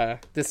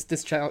that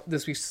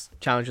this week's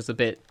challenge is a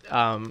bit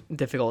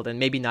difficult and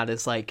maybe not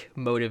as like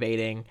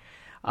motivating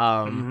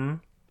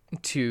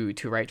to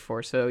write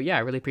for. So yeah, I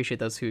really appreciate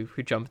those who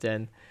jumped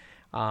in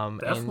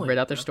and read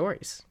out their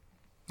stories.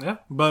 Yeah,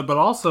 but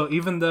also,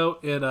 even though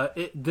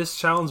this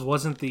challenge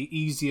wasn't the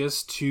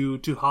easiest to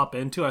hop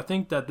into, I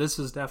think that this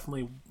has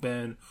definitely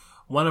been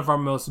one of our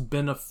most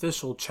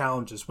beneficial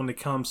challenges when it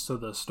comes to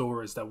the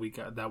stories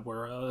that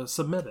were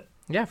submitted.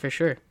 Yeah, for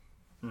sure.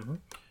 Mm-hmm.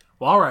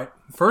 Well, all right.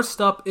 First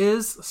up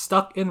is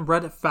Stuck in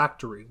Reddit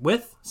Factory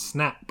with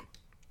Snap.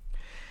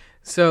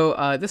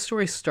 So this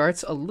story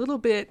starts a little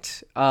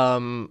bit. I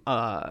don't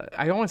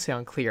want to say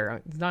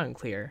unclear. It's not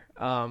unclear.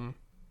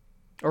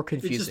 Or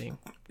confusing.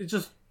 It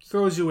just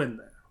throws you in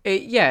there.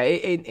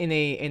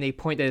 In a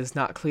point that is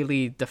not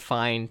clearly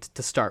defined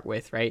to start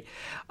with, right?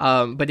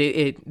 But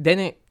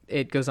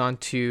it goes on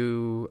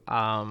to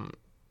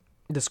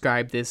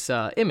describe this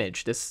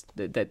image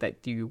that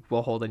you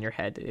will hold in your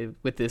head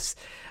with this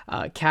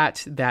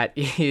cat that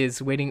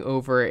is waiting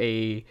over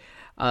a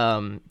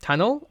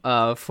tunnel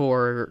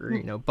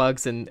for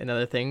bugs and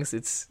other things.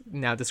 It's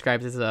now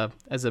described as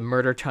a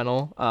murder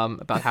tunnel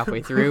about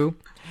halfway through.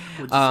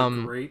 Which is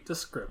a great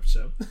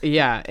description.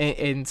 Yeah,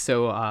 and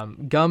so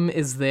Gum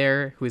is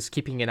there, who is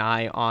keeping an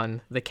eye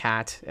on the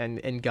cat,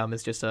 and Gum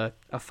is just a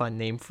fun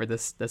name for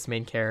this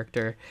main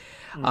character.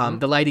 Mm-hmm.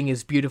 The lighting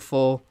is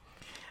beautiful,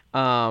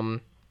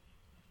 and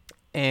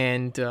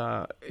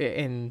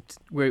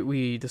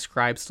we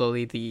describe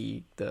slowly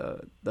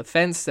the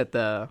fence that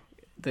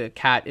the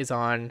cat is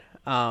on,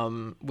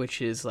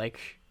 which is like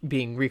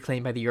being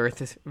reclaimed by the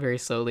earth very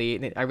slowly.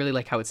 And I really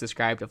like how it's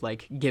described of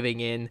like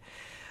giving in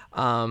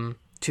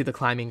to the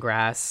climbing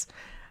grass.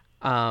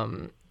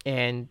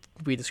 And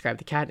we describe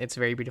the cat, and it's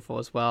very beautiful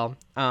as well.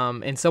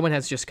 And someone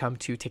has just come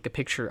to take a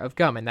picture of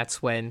Gum, and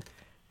that's when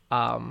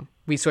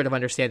we sort of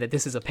understand that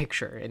this is a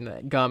picture, and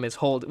that Gum is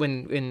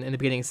in the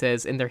beginning it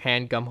says, in their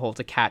hand Gum holds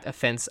a cat, a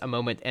fence, a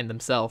moment, and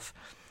themselves.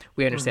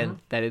 We understand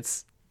that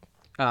it's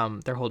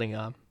they're holding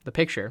the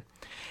picture.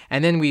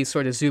 And then we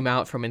sort of zoom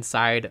out from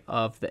inside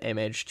of the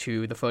image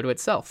to the photo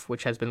itself,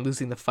 which has been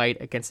losing the fight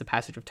against the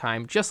passage of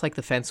time, just like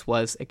the fence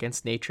was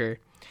against nature.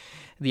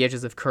 The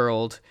edges have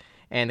curled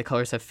and the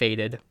colors have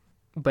faded,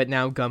 but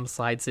now Gum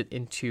slides it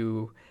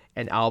into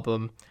an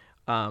album,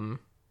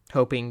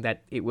 hoping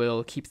that it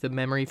will keep the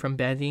memory from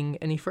bending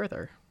any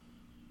further.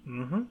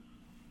 Mm-hmm.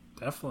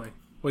 Definitely.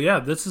 Well, yeah,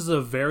 this is a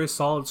very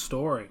solid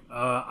story.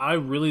 I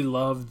really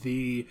love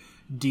the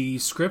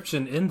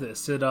description in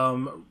this. It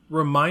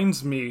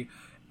reminds me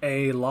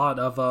a lot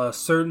of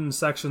certain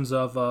sections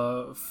of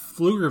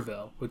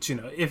Pflugerville, which,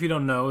 if you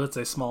don't know, it's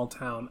a small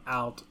town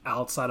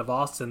outside of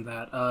Austin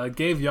that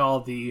gave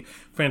y'all the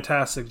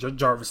fantastic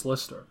Jarvis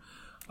Lister.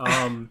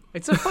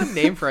 It's a fun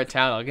name for a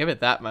town, I'll give it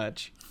that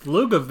much.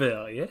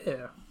 Pflugerville,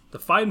 yeah. The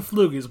Fighting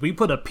Flugies. We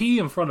put a P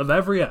in front of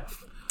every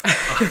F.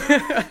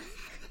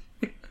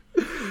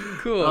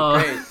 Cool,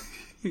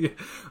 great.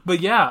 But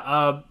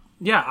yeah,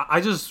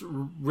 I just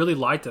really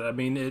liked it. I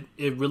mean,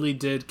 it really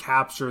did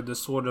capture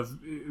this sort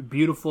of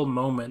beautiful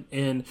moment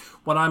in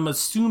what I'm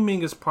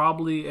assuming is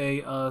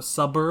probably a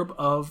suburb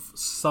of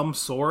some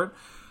sort.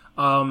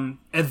 And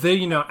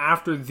then,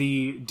 after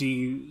the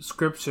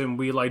description,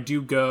 we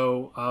do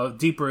go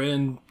deeper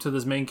into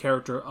this main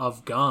character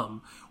of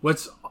Gum,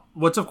 which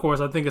of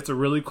course I think it's a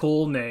really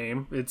cool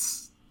name.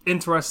 It's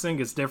interesting.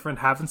 It's different.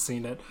 Haven't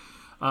seen it.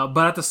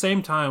 But at the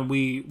same time,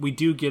 we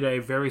do get a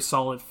very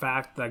solid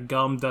fact that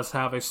Gum does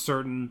have a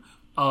certain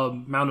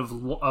amount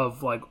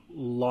of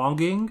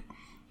longing,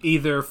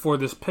 either for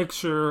this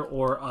picture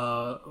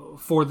or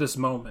for this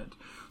moment.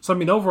 So I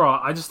mean, overall,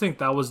 I just think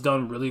that was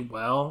done really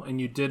well, and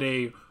you did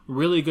a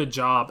really good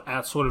job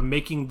at sort of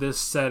making this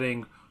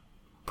setting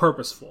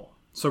purposeful.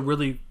 So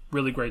really,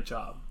 really great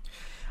job.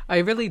 I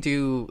really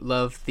do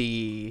love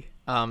the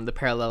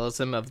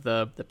parallelism of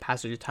the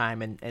passage of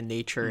time and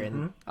nature,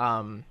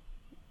 and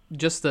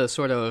just the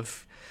sort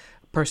of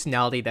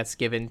personality that's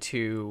given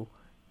to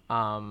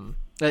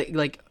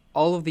like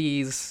all of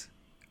these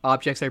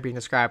objects that are being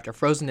described are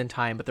frozen in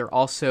time, but they're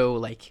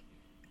also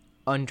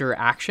under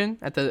action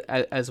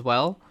as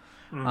well.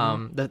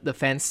 The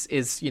fence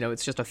is,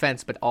 it's just a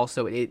fence, but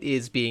also it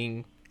is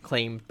being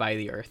claimed by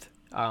the earth.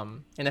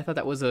 And I thought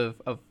that was a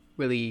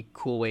really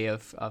cool way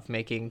of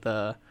making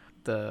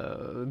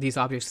these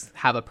objects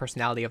have a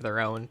personality of their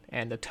own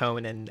and a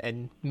tone,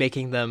 and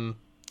making them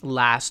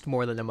last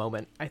more than a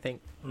moment, I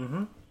think.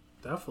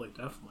 Definitely.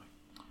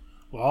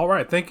 Well, all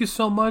right. Thank you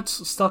so much,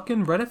 Stuck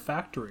in Reddit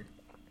Factory.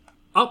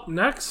 Up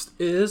next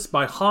is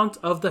By Haunt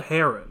of the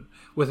Heron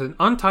with an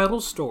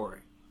untitled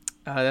story.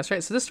 That's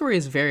right. So this story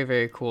is very,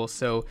 very cool.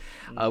 So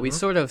we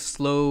sort of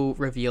slow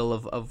reveal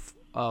of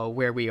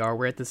where we are.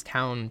 We're at this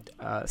town,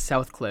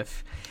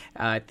 Southcliff,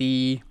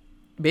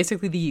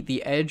 basically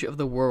the edge of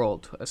the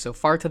world. So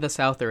far to the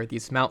south, there are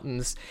these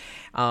mountains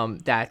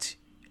that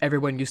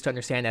everyone used to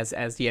understand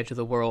as the edge of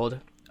the world,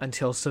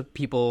 until some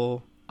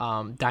people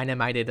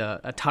dynamited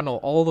a tunnel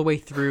all the way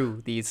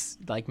through these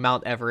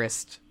Mount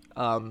Everest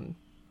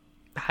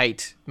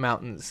height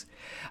mountains,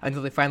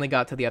 until they finally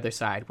got to the other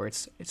side, where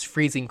it's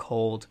freezing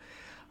cold,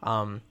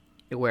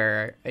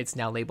 where it's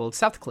now labeled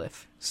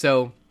Southcliff.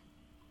 So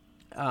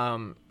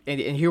And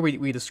here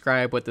we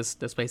describe what this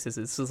place is.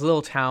 It's this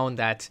little town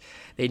that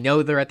they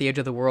know they're at the edge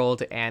of the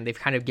world, and they've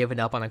kind of given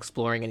up on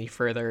exploring any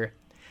further.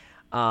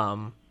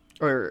 Or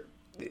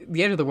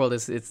the edge of the world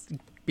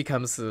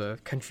becomes a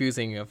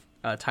confusing of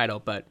title,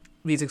 but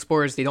these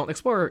explorers, they don't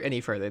explore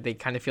any further. They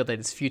kind of feel that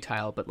it's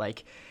futile, but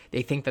like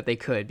they think that they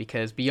could,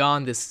 because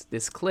beyond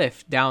this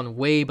cliff down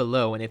way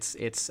below, and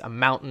it's a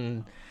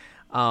mountain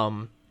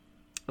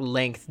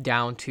length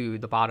down to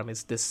the bottom,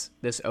 is this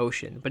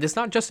ocean. But it's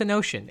not just an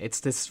ocean,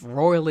 it's this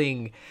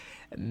roiling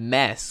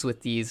mess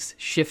with these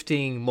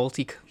shifting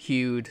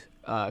multi-hued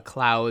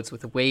clouds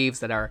with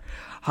waves that are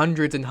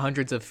hundreds and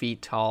hundreds of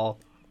feet tall,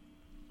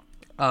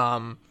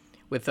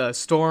 with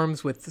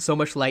storms with so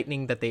much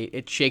lightning that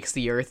it shakes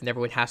the earth, and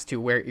everyone has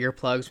to wear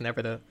earplugs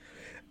whenever the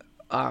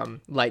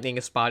lightning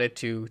is spotted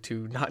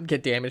to not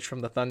get damaged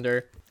from the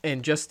thunder.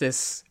 And just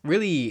this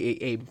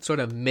really a sort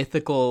of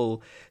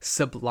mythical,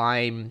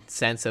 sublime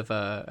sense of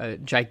a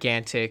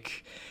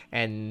gigantic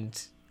and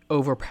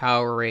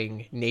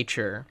overpowering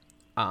nature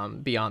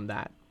beyond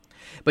that.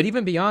 But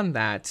even beyond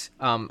that,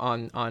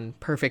 on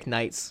perfect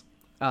nights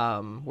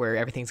where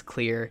everything's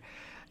clear,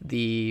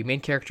 the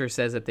main character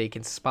says that they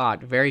can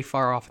spot very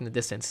far off in the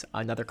distance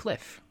another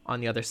cliff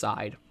on the other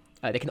side.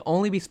 They can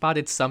only be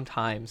spotted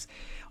sometimes,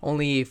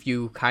 only if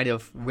you kind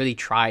of really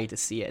try to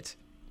see it.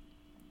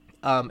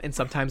 And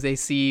sometimes they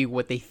see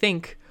what they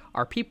think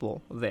are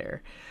people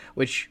there,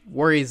 which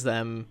worries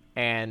them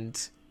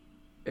and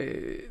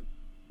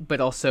but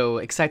also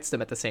excites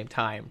them at the same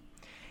time.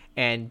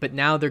 But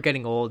now they're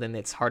getting old, and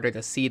it's harder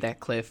to see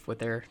that cliff with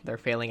their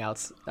failing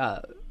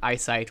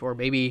eyesight, or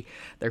maybe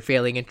their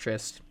failing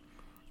interest.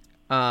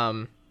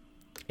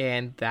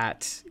 And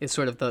that is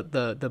sort of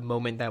the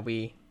moment that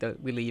we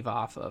leave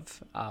off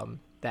of,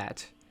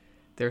 that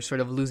they're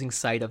sort of losing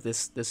sight of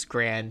this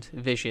grand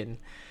vision,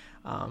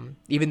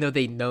 even though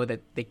they know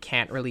that they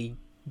can't really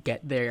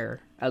get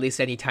there, at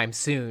least anytime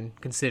soon,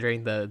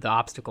 considering the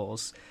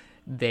obstacles.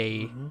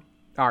 They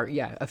are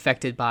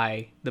affected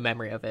by the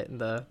memory of it and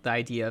the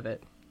idea of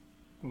it.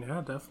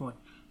 Yeah, definitely.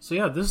 So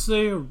yeah, this is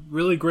a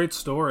really great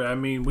story. I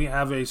mean, we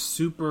have a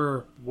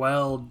super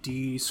well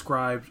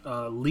described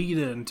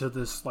lead-in to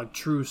this like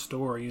true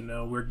story. You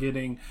know, we're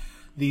getting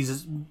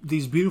these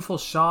beautiful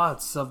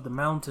shots of the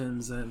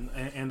mountains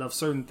and of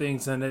certain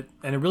things, and it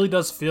really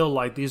does feel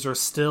like these are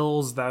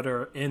stills that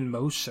are in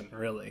motion,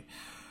 really.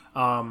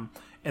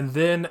 And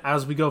then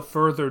as we go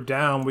further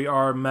down, we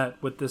are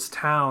met with this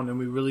town, and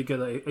we really get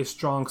a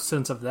strong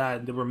sense of that.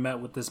 And then we're met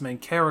with this main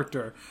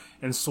character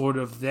and sort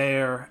of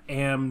their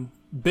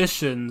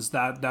ambitions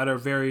that are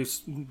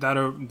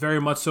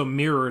very much so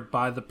mirrored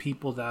by the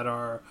people that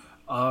are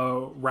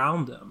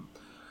around them.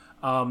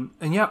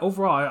 And yeah,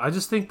 overall, I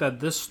just think that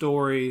this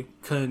story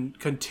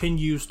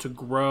continues to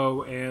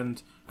grow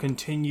and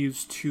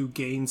continues to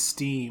gain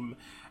steam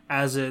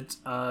as it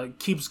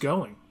keeps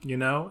going, you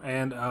know,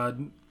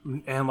 and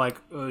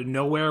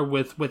nowhere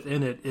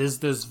within it is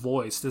this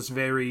voice, this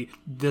very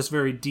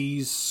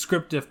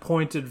descriptive,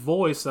 pointed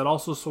voice that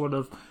also sort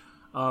of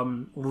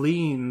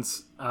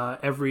leans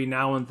every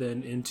now and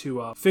then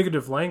into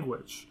figurative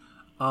language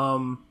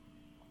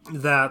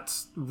that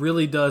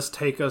really does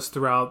take us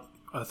throughout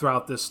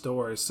this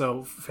story.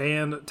 So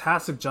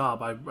fantastic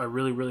job. I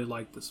really, really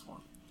like this one.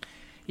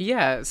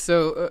 Yeah,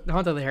 so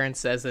Haunted of the Heron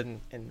says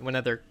in one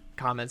of their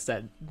comments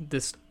that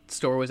this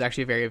story was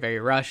actually very, very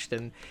rushed,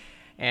 and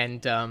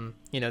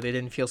you know, they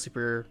didn't feel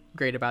super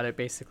great about it,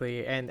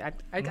 basically. And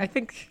I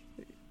think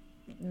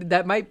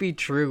that might be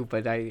true,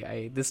 but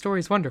this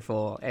story is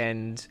wonderful,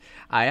 and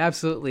I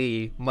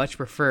absolutely much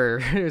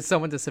prefer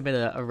someone to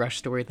submit a rush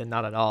story than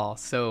not at all.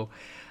 So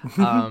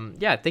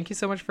yeah, thank you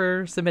so much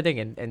for submitting,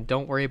 and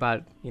don't worry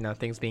about, you know,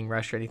 things being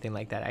rushed or anything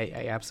like that.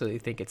 I absolutely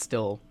think it's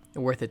still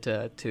worth it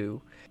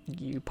to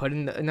you put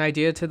in an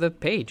idea to the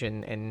page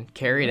and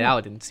carry it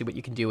out and see what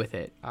you can do with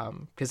it,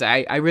 because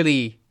I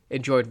really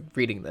enjoyed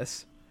reading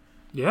this.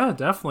 Yeah,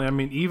 definitely. I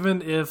mean,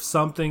 even if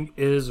something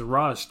is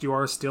rushed, you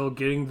are still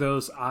getting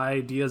those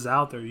ideas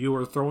out there. You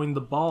are throwing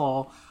the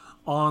ball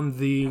on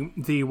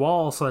the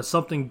wall so that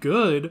something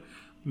good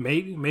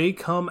may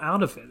come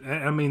out of it.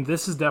 I mean,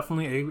 this is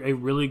definitely a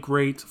really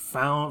great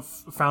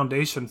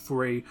foundation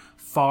for a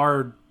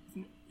far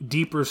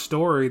deeper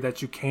story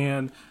that you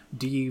can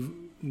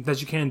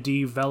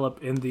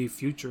develop in the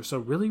future. So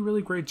really,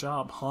 really great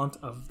job, Haunt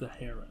of the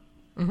Heron.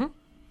 Mm-hmm.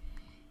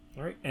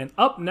 All right, and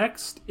up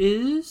next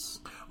is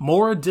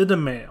Mora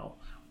Diddamail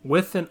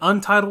with an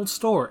untitled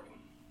story.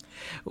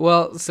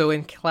 Well, so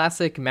in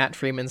classic Matt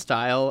Freeman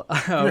style,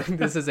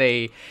 this is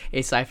a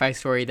sci-fi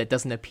story that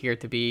doesn't appear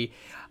to be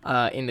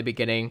in the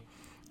beginning.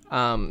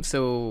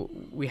 So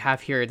we have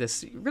here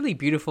this really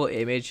beautiful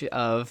image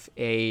of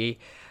a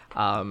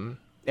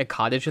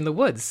cottage in the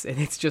woods, and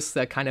it's just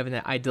a kind of an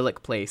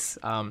idyllic place.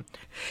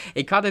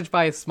 A cottage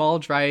by a small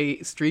dry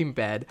stream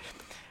bed.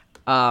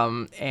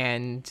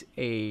 And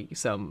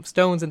some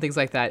stones and things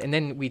like that. And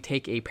then we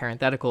take a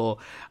parenthetical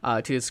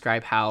to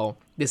describe how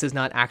this is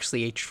not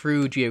actually a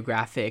true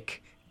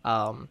geographic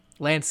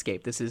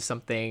landscape. This is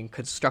something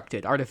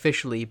constructed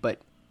artificially, but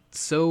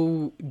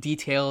so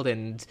detailed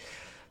and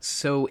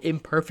so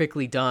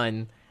imperfectly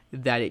done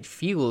that it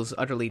feels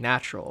utterly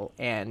natural,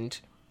 and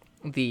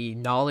the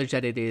knowledge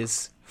that it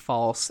is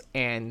false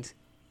and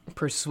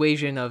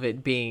persuasion of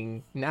it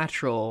being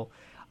natural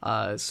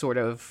sort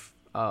of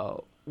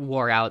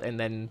wore out, and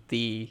then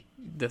the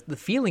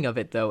feeling of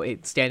it, though,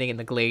 it standing in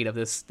the glade of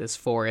this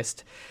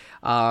forest,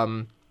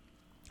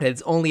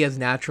 it's only as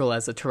natural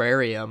as a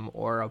terrarium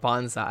or a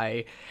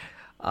bonsai,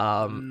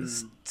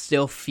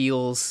 still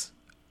feels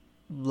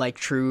like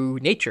true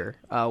nature,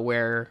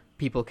 where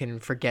people can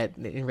forget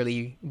and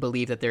really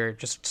believe that they're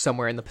just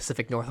somewhere in the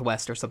Pacific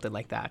Northwest or something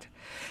like that.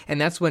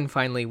 And that's when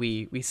finally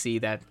we see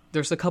that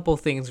there's a couple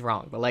things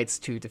wrong. The light's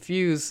too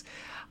diffuse,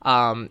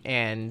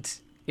 and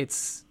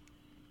it's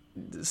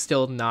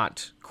still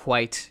not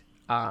quite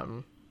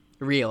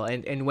real.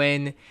 And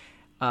when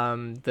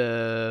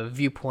the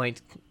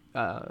viewpoint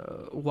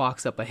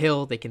walks up a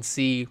hill, they can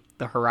see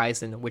the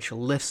horizon, which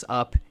lifts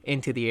up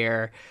into the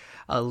air,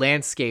 a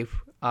landscape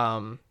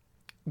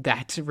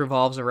that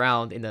revolves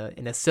around in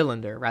a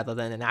cylinder rather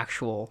than an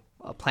actual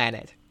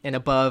planet. And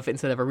above,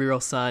 instead of a real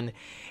sun,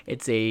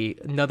 it's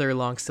another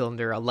long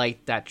cylinder, a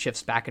light that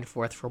shifts back and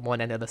forth from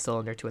one end of the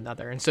cylinder to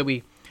another. And so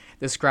we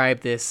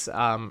describe this,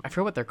 I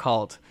forget what they're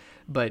called,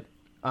 but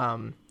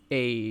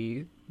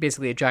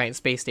basically a giant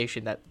space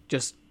station that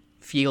just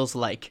feels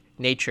like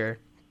nature.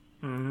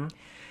 Mm-hmm.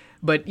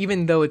 But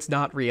even though it's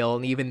not real,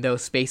 and even though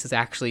space is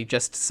actually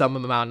just some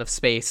amount of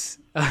space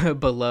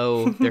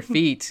below their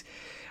feet,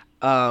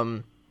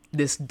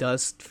 this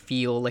does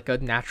feel like a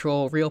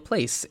natural, real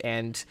place,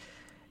 and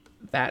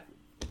that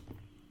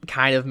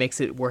kind of makes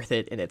it worth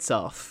it in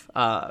itself.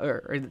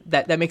 Or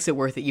that makes it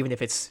worth it even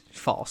if it's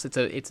false.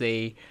 It's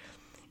a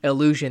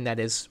illusion that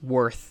is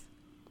worth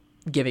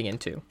giving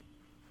into.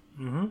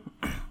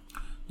 Mm-hmm.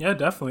 Yeah,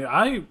 definitely.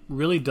 I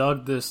really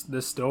dug this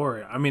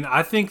story. I mean,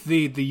 I think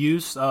the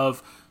use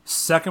of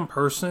second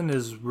person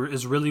is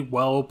really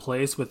well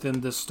placed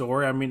within this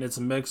story. I mean, it's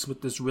mixed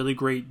with this really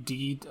great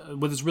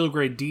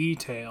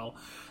detail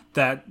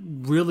that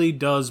really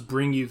does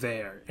bring you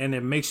there, and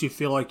it makes you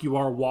feel like you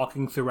are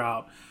walking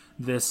throughout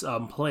this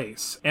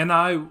place. And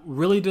I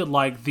really did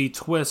like the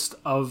twist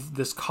of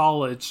this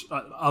cottage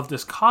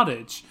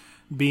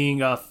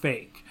being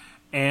fake.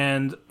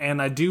 And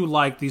I do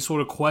like the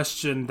sort of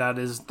question that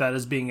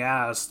is being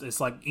asked.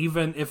 It's like,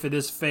 even if it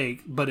is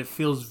fake, but it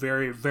feels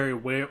very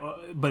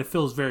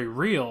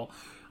real.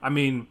 I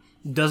mean,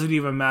 does it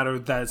even matter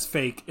that it's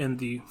fake in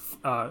the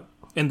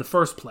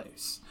first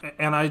place?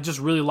 And I just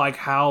really like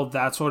how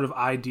that sort of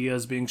idea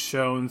is being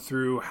shown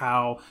through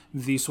how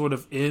the sort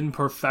of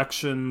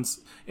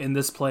imperfections in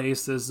this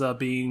place is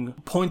being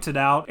pointed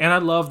out. And I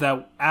love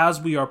that as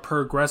we are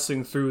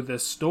progressing through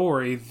this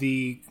story,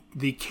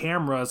 the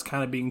camera is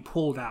kind of being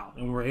pulled out,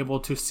 and we're able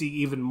to see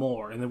even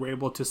more, and then we're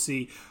able to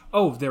see,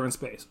 oh, they're in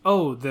space,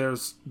 oh,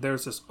 there's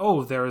this,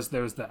 oh, there's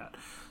that.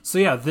 So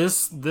yeah,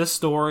 this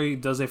story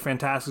does a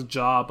fantastic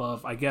job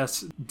of, I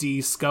guess,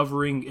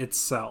 discovering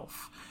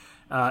itself,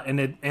 and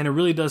it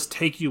really does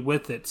take you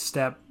with it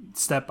step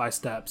by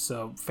step.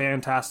 So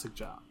fantastic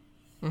job.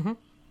 Mm-hmm.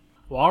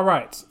 Well, all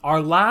right, our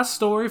last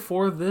story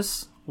for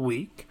this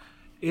week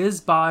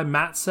is by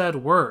Matt Said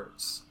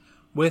Words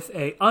with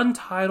a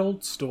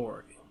untitled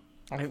story.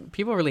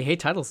 People really hate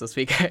titles this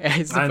week,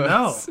 I suppose. I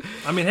know.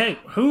 I mean, hey,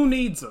 who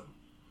needs them?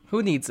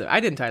 Who needs them? I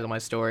didn't title my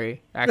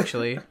story,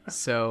 actually.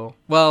 So,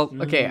 well,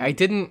 okay, I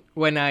didn't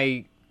when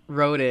I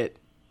wrote it.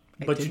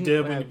 But you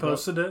did when you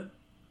posted it?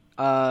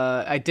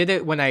 I did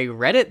it when I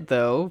read it,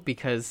 though,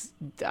 because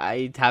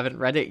I haven't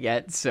read it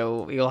yet.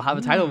 So you'll have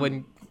a title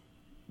when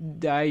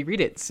I read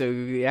it. So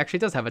it actually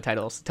does have a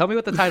title. So tell me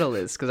what the title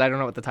is, because I don't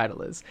know what the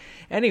title is.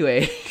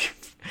 Anyway...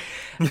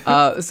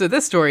 so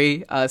this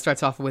story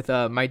starts off with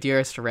My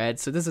Dearest Red.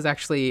 So this is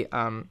actually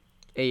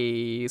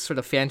a sort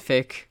of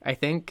fanfic, I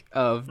think,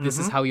 of This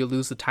Is How You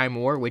Lose the Time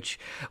War, which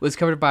was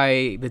covered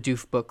by the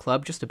Doof Book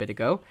Club just a bit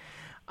ago.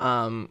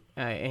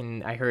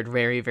 And I heard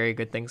very, very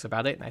good things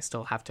about it, and I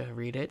still have to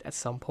read it at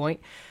some point.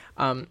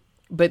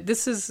 But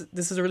this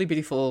is a really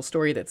beautiful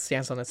story that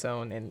stands on its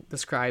own and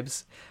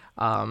describes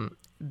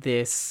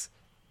this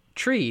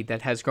tree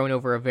that has grown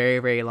over a very,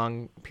 very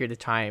long period of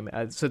time.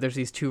 So there's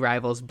these two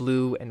rivals,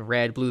 Blue and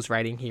Red. Blue's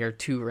writing here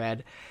to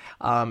Red,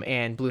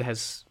 and Blue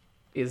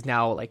is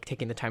now like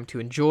taking the time to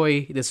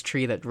enjoy this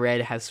tree that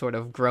Red has sort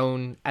of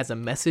grown as a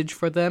message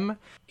for them.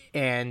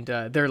 And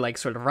they're like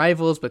sort of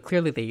rivals, but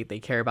clearly they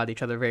care about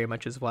each other very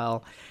much as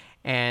well.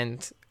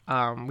 And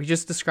we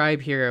just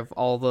describe here of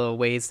all the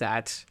ways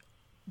that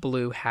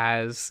Blue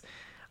has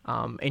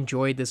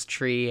enjoyed this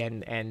tree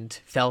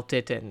and felt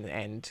it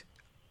and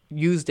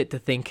used it to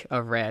think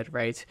of Red,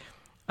 right?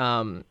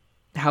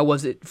 How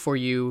was it for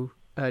you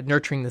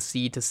nurturing the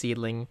seed to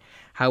seedling?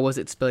 How was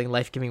it spilling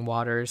life-giving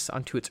waters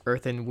onto its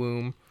earthen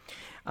womb?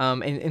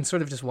 And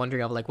sort of just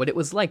wondering of like what it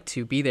was like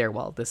to be there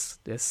while this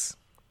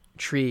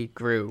tree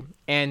grew.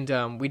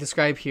 And we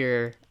describe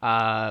here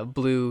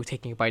Blue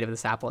taking a bite of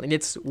this apple, and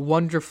it's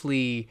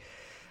wonderfully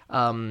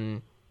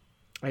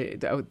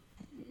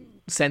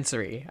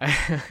sensory.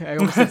 I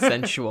almost said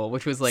sensual,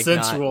 which was like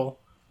sensual.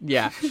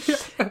 Yeah.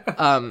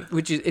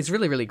 Which is it's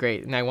really, really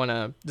great. And I want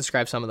to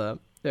describe some of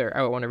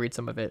I want to read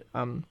some of it.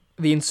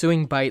 The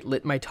ensuing bite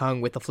lit my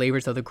tongue with the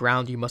flavors of the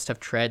ground you must have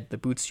tread, the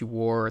boots you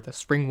wore, the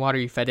spring water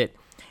you fed it,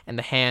 and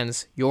the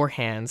hands, your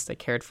hands, that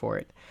cared for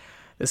it.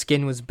 The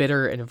skin was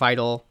bitter and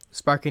vital,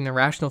 sparking the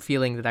rational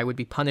feeling that I would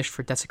be punished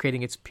for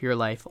desecrating its pure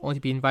life, only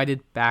to be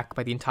invited back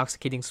by the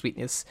intoxicating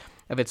sweetness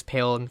of its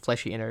pale and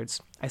fleshy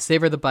innards. I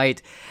savored the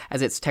bite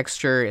as its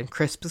texture and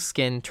crisp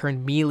skin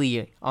turned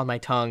mealy on my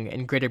tongue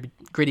and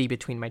gritty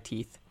between my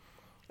teeth.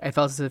 I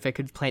felt as if I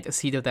could plant a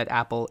seed of that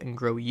apple and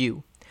grow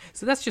you.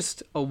 So that's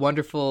just a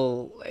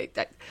wonderful...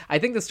 I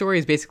think the story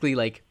is basically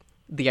like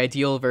the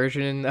ideal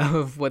version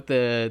of what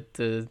the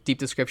deep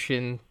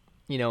description,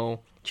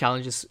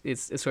 challenge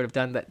is sort of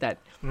done. That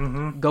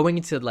going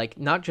into like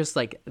not just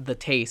like the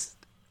taste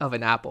of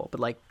an apple,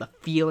 but like the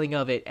feeling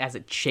of it as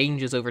it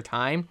changes over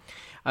time,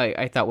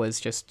 I thought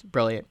was just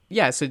brilliant.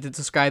 Yeah, so it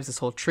describes this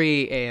whole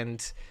tree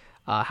and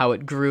how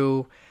it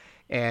grew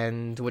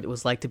and what it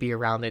was like to be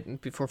around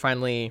it, before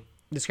finally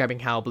describing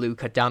how Blue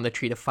cut down the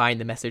tree to find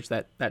the message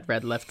that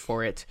Red left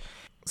for it.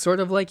 Sort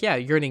of like, yeah,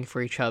 yearning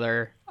for each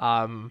other,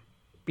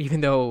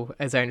 even though,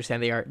 as I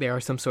understand, they are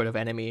some sort of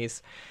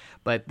enemies,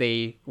 but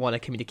they want to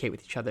communicate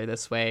with each other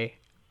this way.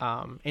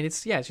 And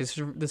it's just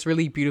this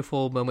really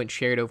beautiful moment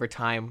shared over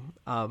time,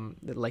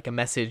 like a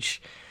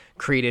message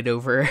created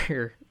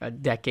over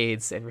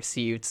decades and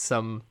received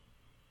some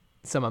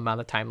amount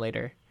of time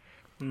later.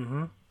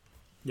 Mm-hmm.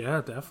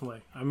 Yeah,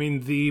 definitely. I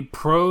mean, the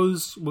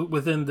prose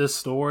within this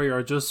story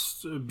are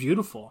just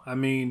beautiful. I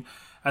mean,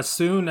 as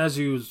soon as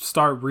you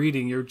start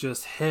reading, you're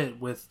just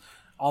hit with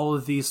all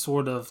of these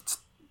sort of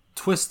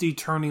twisty,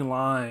 turning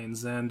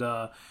lines, and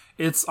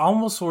it's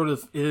almost sort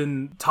of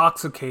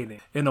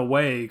intoxicating in a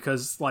way,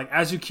 because like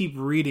as you keep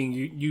reading,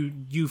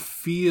 you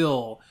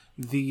feel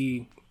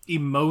the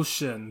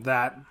emotion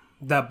that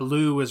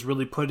Blue is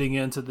really putting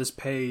into this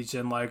page,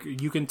 and like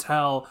you can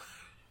tell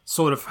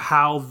sort of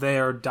how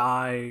their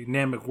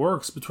dynamic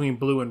works between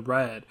Blue and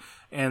Red,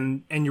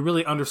 and you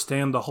really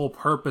understand the whole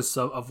purpose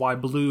of why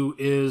Blue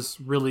is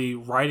really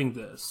writing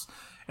this.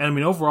 And I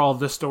mean, overall,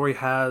 this story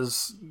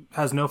has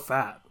no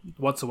fat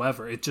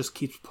whatsoever. It just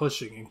keeps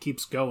pushing and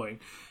keeps going,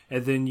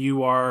 and then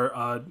you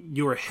are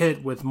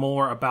hit with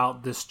more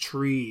about this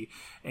tree.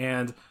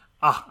 And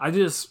I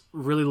just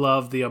really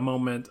love the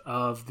moment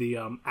of the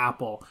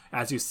apple,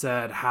 as you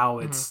said, how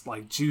it's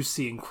like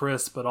juicy and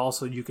crisp, but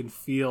also you can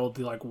feel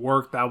the like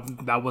work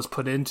that was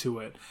put into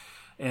it.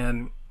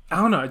 And I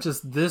don't know, it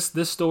just this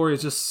story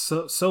is just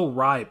so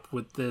ripe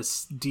with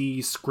this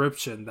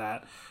description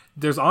that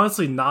there's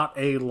honestly not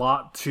a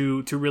lot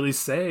to really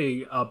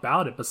say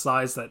about it,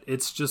 besides that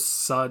it's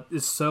just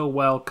it's so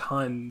well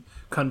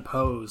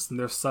composed, and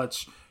there's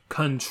such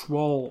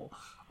control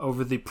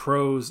over the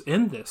prose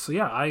in this. So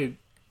yeah, I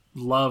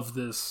love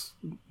this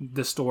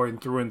story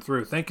through and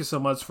through. Thank you so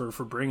much for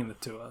bringing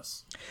it to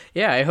us.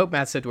 Yeah, I hope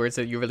Matt said words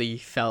that you really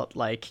felt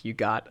like you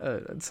got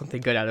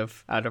something good out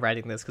of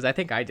writing this, because I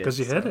think I did. Because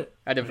you hit it.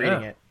 Out of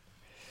reading it.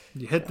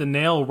 You hit the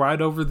nail right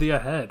over the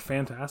head.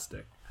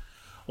 Fantastic.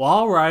 Well,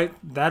 all right.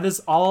 That is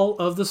all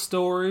of the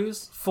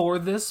stories for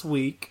this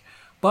week.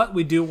 But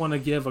we do want to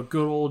give a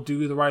good old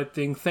do the right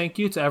thing thank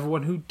you to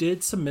everyone who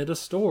did submit a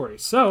story.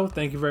 So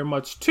thank you very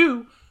much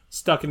to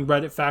Stuck in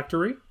Reddit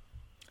Factory.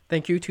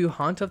 Thank you to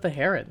Haunt of the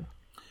Heron.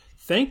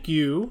 Thank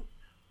you,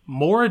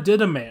 Mora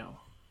Diddamail.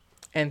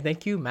 And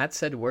thank you, Matt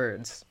Said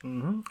Words.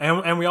 Mm-hmm.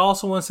 And we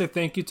also want to say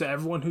thank you to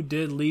everyone who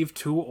did leave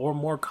 2 or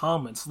more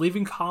comments.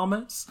 Leaving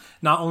comments,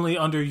 not only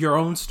under your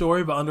own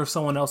story, but under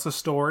someone else's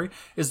story,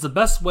 is the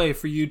best way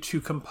for you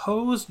to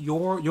compose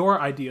your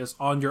ideas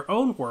on your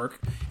own work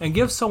and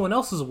give someone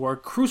else's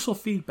work crucial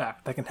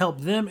feedback that can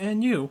help them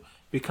and you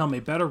become a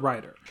better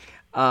writer.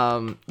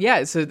 So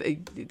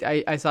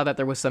I saw that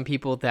there was some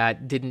people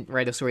that didn't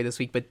write a story this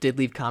week but did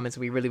leave comments.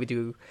 We really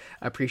do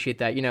appreciate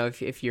that.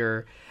 If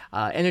your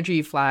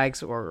energy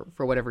flags, or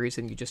for whatever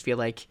reason you just feel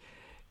like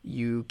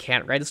you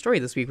can't write a story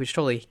this week, which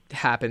totally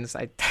happens.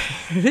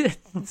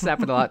 It's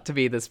happened a lot to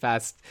me this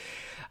past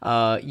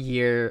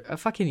year. A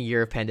fucking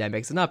year of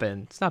pandemics.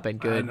 It's not been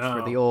good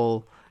for the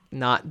old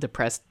not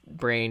depressed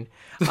brain.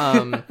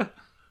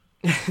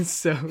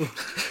 So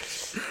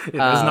it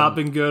has not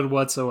been good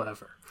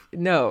whatsoever.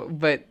 No,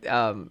 but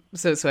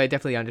so I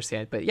definitely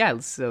understand. But yeah,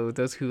 so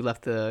those who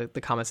left the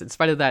comments in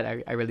spite of that,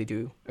 I really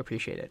do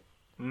appreciate it.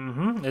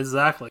 Mm-hmm,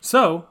 exactly.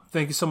 So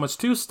thank you so much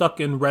to Stuck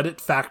in Reddit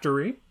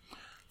Factory.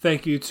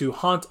 Thank you to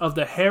Haunt of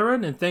the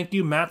Heron, and thank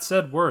you, Matt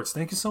Said Words.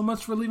 Thank you so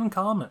much for leaving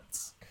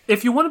comments.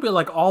 If you want to be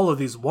like all of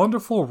these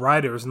wonderful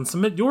writers and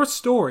submit your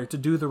story to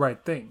Do the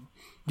Right Thing,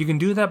 you can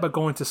do that by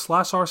going to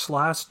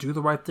 /r/Do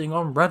the Right Thing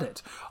on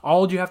Reddit.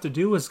 All you have to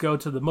do is go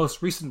to the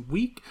most recent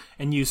week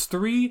and use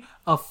 3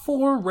 of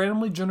 4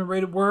 randomly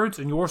generated words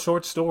in your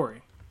short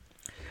story.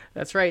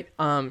 That's right.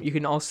 You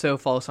can also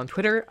follow us on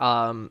Twitter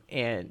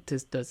and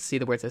to see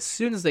the words as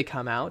soon as they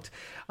come out,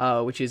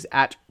 which is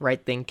at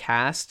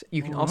RightThingCast.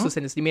 You can also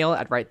send us an email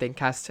at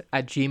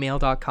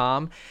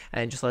rightthingcast@gmail.com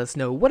and just let us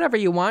know whatever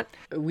you want.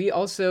 We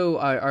also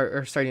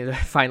are starting to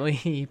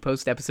finally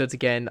post episodes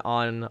again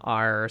on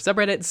our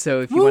subreddit.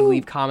 So if you want to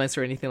leave comments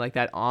or anything like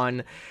that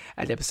on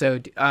an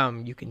episode,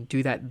 you can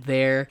do that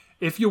there.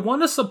 If you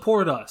want to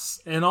support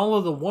us and all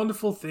of the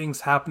wonderful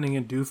things happening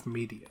in Doof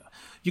Media,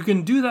 you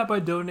can do that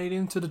by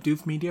donating to the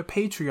Doof Media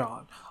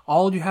Patreon.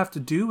 All you have to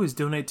do is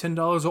donate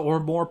 $10 or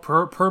more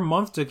per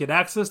month to get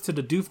access to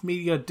the Doof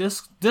Media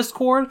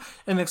Discord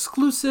and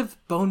exclusive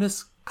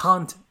bonus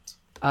content.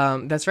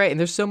 That's right, and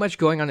there's so much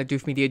going on at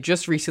Doof Media.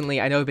 Just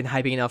recently, I know I've been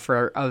hyping it up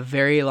for a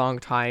very long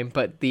time,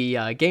 but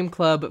the game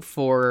club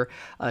for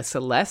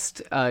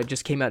Celeste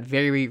just came out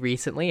very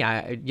recently.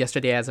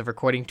 Yesterday, as of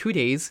recording, 2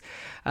 days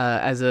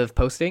as of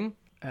posting.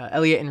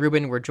 Elliot and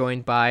Ruben were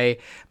joined by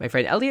my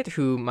friend Elliot,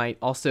 who might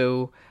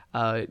also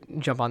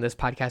jump on this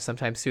podcast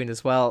sometime soon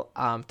as well,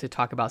 to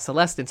talk about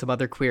Celeste and some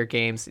other queer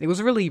games. It was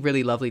a really,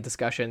 really lovely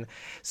discussion.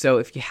 So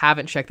if you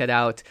haven't checked that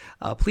out,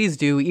 please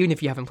do, even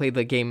if you haven't played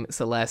the game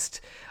Celeste.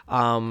 It's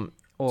a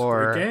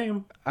great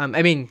game.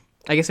 I mean,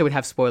 I guess it would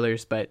have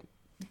spoilers, but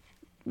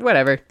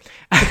whatever.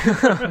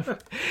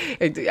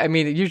 I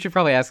mean, you should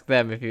probably ask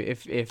them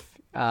if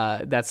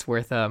that's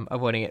worth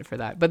avoiding it for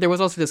that. But there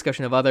was also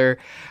discussion of other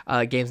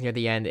games near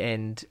the end,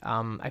 and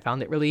I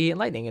found it really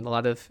enlightening, and a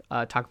lot of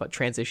talk about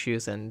trans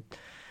issues and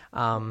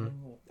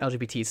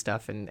LGBT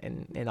stuff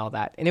and all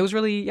that. And it was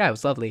really, it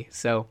was lovely.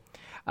 So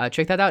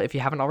check that out if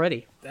you haven't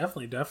already.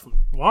 Definitely.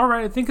 Well, all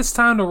right, I think it's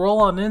time to roll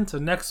on into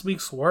next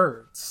week's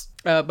words.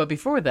 But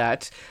before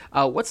that,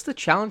 what's the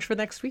challenge for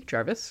next week,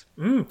 Jarvis?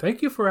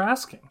 Thank you for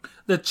asking.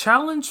 The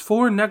challenge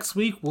for next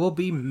week will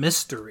be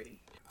mystery.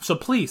 So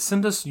please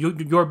send us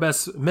your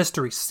best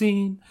mystery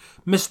scene,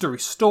 mystery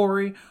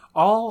story.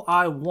 All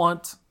I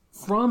want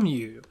from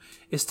you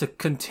is to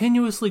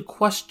continuously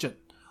question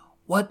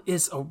what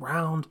is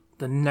around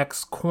the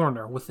next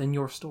corner within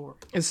your story.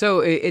 And so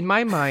in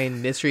my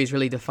mind, mystery is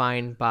really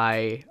defined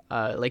by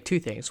like two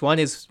things. One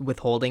is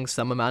withholding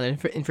some amount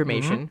of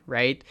information,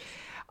 right?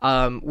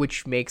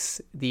 Which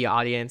makes the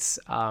audience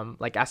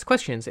like ask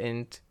questions,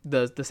 and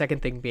the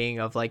second thing being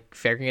of like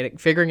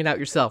figuring it out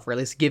yourself, or at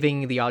least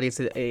giving the audience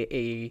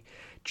a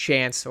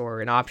chance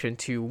or an option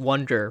to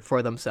wonder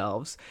for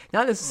themselves,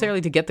 not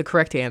necessarily to get the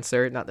correct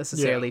answer, not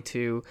necessarily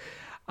to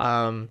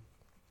not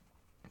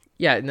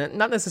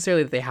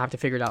necessarily that they have to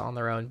figure it out on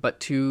their own, but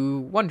to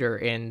wonder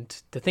and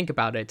to think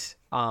about it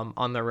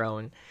on their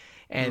own.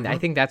 And I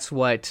think that's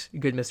what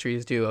good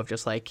mysteries do, of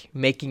just like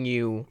making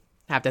you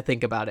have to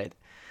think about it.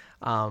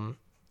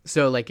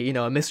 So like,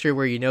 a mystery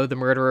where the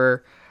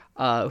murderer,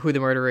 who the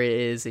murderer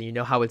is, and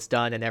how it's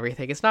done and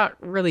everything. It's not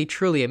really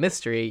truly a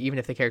mystery, even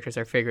if the characters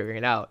are figuring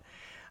it out.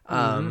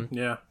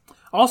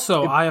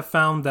 Also, I have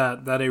found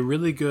that a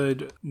really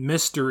good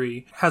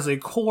mystery has a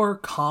core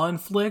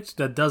conflict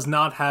that does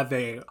not have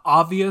a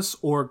obvious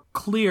or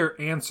clear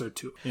answer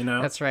to it,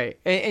 That's right.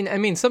 And I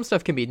mean, some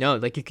stuff can be known.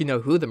 Like, you can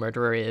know who the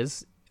murderer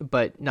is,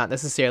 but not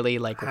necessarily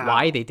like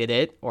why they did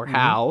it or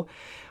how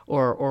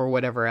or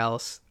whatever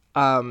else.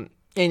 And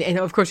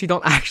of course, you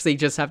don't actually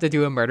just have to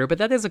do a murder, but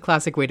that is a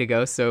classic way to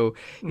go. So,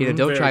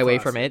 don't shy away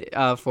from it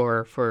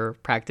for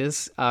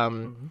practice.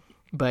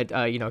 But,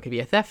 it could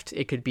be a theft.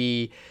 It could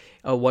be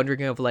a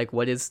wondering of like,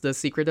 what is the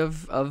secret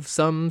of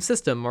some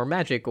system or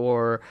magic,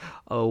 or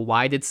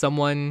why did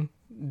someone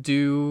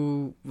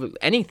do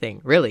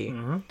anything, really?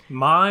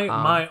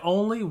 My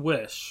only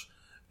wish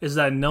is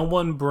that no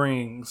one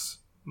brings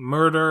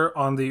Murder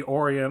on the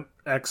Orient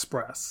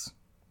Express.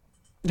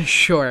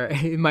 Sure,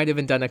 it might have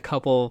been done a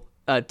couple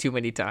too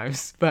many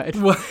times, but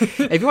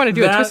if you want to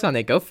do a twist on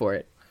it, go for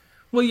it.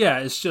 Well, yeah,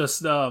 it's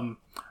just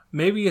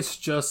maybe it's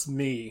just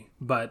me,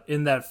 but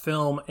in that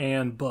film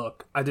and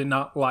book, I did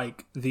not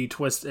like the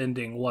twist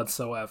ending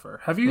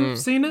whatsoever. Have you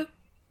seen it?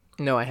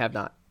 No, I have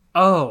not.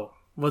 Oh,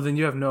 well, then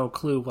you have no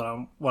clue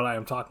what I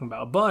am talking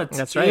about. But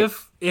that's right.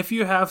 If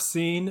you have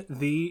seen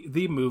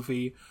the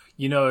movie,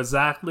 you know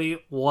exactly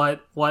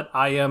what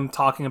I am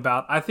talking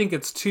about. I think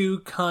it's too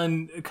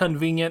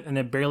convenient, and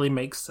it barely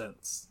makes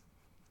sense.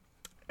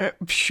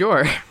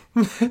 Sure.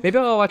 Maybe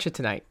I'll watch it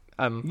tonight.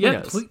 Who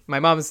knows? My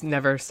mom's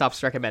never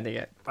stops recommending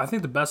it. I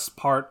think the best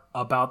part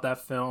about that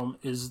film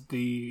is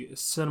the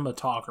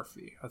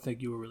cinematography. I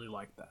think you will really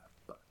like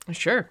that.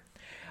 Sure.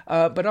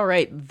 But all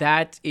right,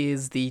 that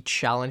is the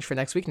challenge for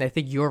next week, and I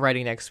think you're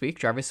writing next week,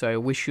 Jarvis, so I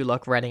wish you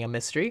luck writing a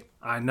mystery.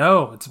 I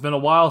know. It's been a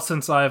while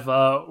since I've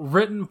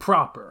written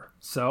proper,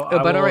 so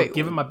I will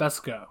give it my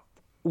best go.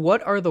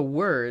 What are the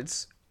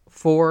words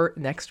for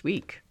next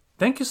week?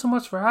 Thank you so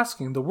much for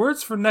asking. The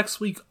words for next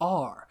week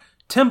are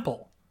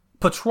temple,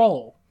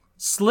 patrol,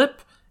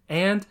 slip,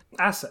 and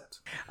asset.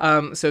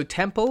 So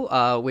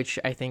temple, which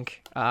I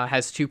think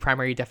has two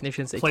primary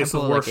definitions. Place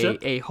temple, of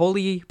worship. Like a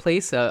holy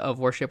place of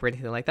worship or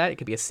anything like that. It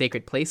could be a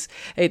sacred place.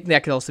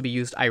 That could also be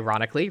used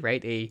ironically,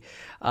 right?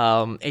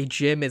 A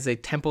gym is a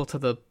temple to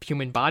the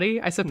human body,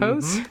 I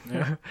suppose.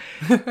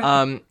 Mm-hmm.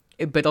 Yeah.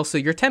 but also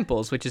your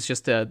temples, which is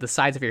just the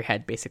sides of your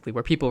head, basically,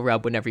 where people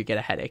rub whenever you get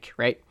a headache,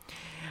 right?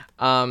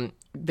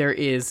 There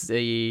is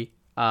the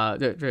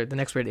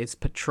next word is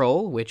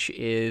patrol, which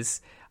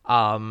is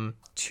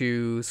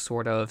to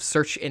sort of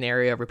search an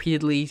area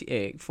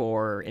repeatedly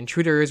for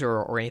intruders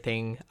or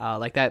anything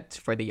like that,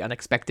 for the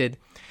unexpected.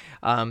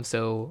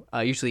 So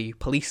usually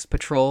police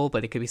patrol,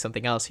 but it could be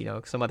something else,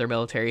 some other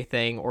military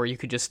thing, or you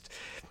could just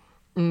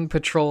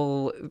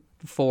patrol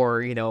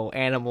for,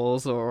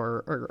 animals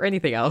or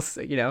anything else.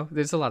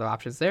 There's a lot of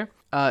options there.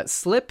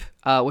 Slip,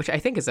 which I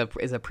think is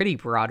a pretty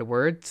broad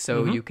word.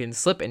 So you can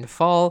slip and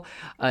fall.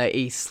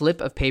 A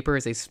slip of paper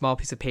is a small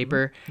piece of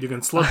paper. You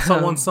can slip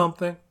someone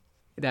something.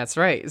 That's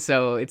right.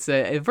 So it's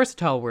a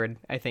versatile word,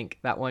 I think,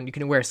 that one. You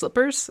can wear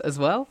slippers as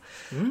well.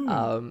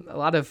 A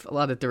lot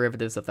of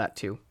derivatives of that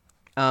too.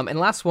 And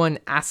last one,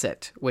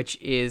 asset, which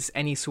is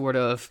any sort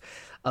of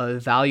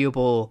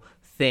valuable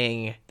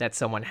thing that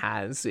someone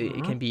has.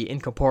 It can be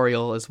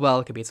incorporeal as well.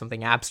 It could be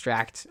something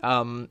abstract.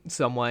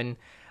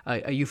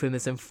 A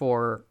euphemism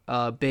for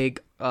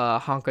big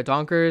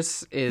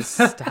honkadonkers is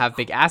to have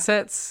big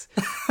assets,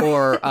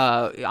 or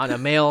on a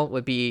male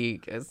would be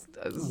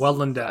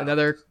well endowed.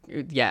 Another,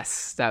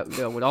 yes, that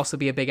would also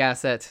be a big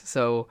asset.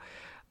 So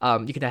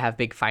you could have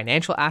big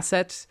financial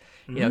assets,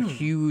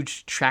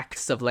 huge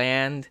tracts of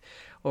land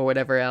or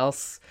whatever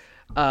else.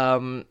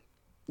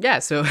 Yeah,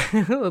 so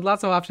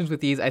lots of options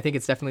with these. I think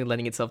it's definitely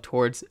lending itself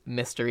towards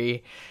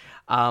mystery.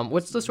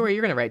 What's the story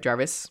you're going to write,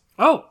 Jarvis?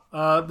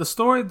 The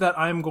story that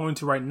I'm going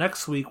to write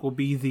next week will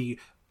be the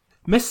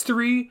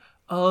mystery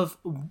of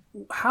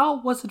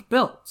how was it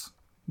built?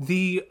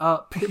 The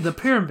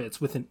pyramids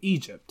within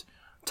Egypt,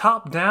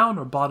 top down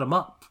or bottom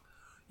up?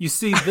 You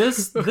see,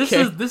 this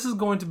Okay. this is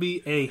going to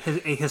be a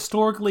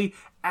historically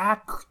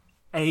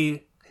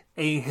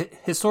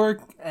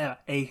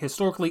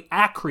historically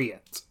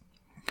accurate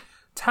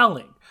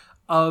telling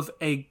of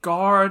a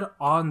guard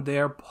on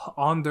their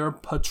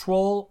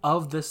patrol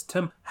of this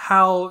temple,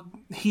 how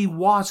he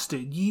watched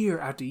it year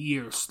after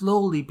year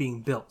slowly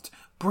being built,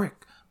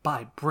 brick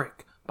by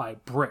brick by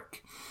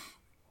brick.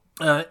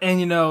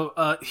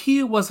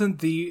 He wasn't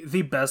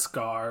the best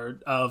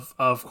guard,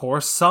 of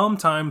course.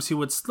 Sometimes he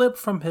would slip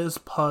from his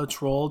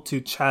patrol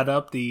to chat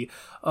up the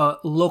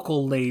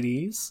local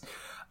ladies.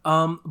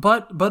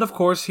 But of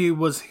course he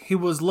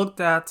was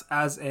looked at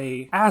as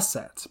a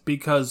asset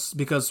because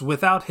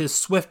without his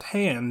swift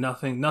hand,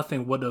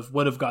 nothing would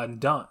have gotten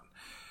done.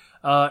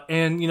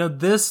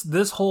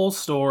 This whole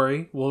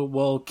story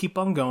will keep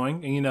on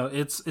going, and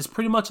it's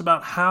pretty much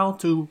about how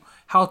to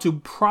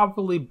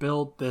properly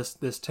build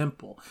this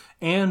temple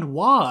and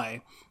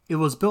why it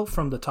was built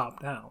from the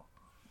top down.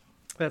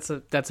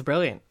 That's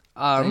brilliant.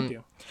 Thank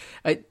you.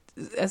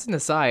 As an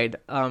aside,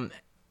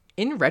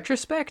 in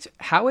retrospect,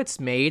 how it's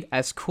made,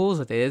 as cool as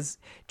it is,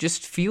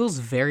 just feels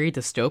very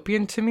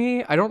dystopian to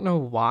me. I don't know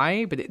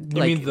why, but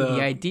the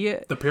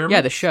idea, the pyramid,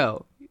 yeah, the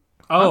show.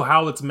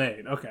 How it's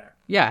made. Okay.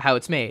 Yeah, how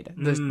it's made.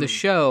 The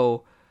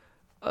show,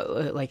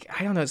 I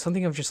don't know,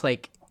 something of just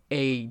like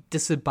a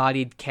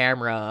disembodied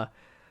camera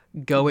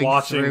going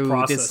watching through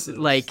processes.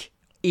 this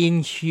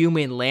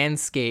inhuman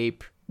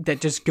landscape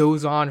that just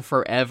goes on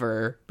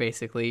forever,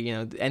 basically,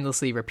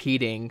 endlessly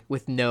repeating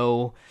with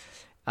no,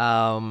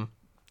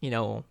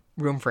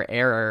 room for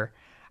error.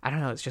 I don't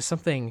know. It's just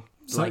something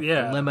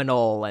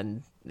liminal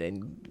and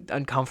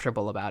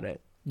uncomfortable about it.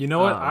 You know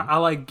what?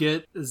 I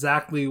get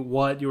exactly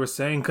what you were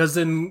saying, because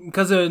in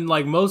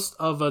most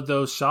of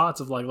those shots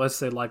of let's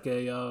say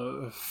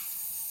a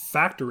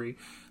factory,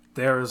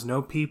 there is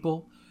no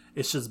people.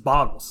 It's just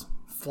bottles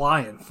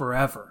flying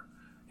forever,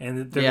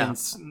 and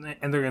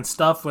they're in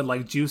stuff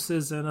with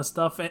juices and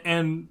stuff,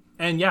 and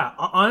yeah,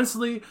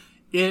 honestly,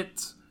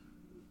 it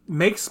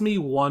makes me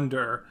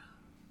wonder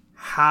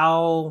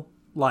how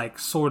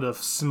sort of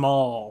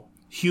small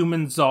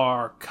humans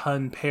are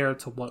compared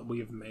to what we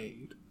have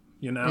made,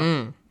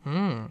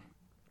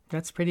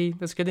 That's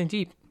good and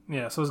deep.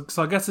 Yeah, so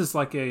I guess it's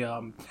like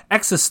a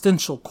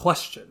existential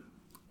question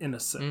in a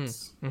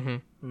sense.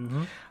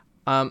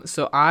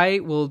 So I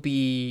will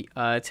be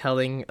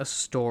telling a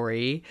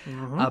story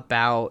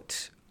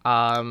about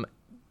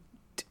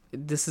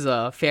this is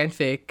a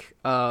fanfic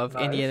of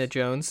Indiana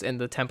Jones and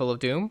the Temple of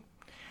Doom.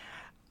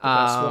 The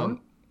best one.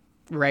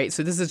 Right,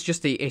 so this is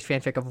just a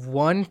fanfic of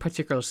one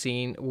particular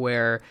scene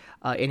where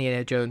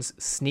Indiana Jones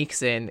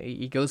sneaks in.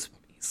 He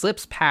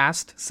slips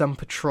past some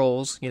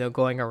patrols,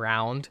 going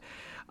around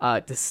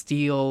to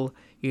steal,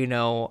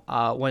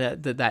 one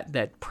of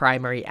that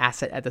primary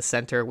asset at the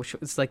center, which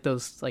is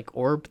those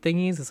orb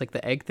thingies. It's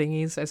the egg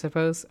thingies, I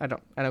suppose. I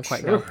don't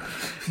quite know.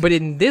 But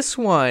in this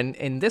one,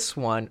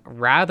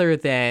 rather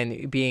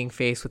than being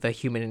faced with a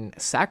human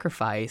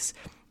sacrifice,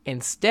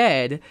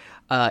 instead,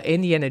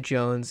 Indiana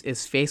Jones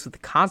is faced with the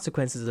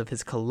consequences of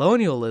his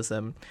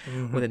colonialism,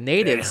 when the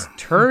natives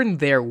turn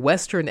their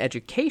Western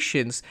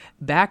educations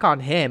back on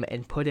him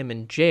and put him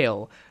in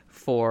jail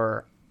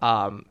for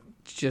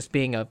just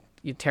being a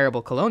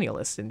terrible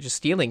colonialist and just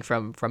stealing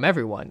from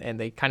everyone, and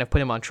they kind of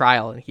put him on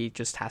trial, and he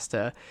just has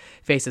to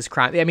face his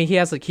crime. I mean,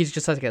 he's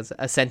just like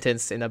a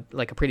sentence and a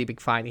pretty big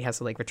fine. He has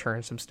to like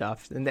return some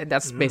stuff, and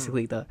that's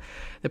basically the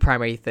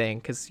primary thing,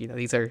 because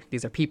these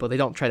are people. They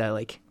don't try to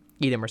like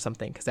eat him or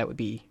something, because that would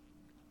be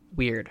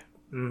weird.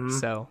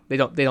 So they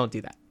don't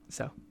do that.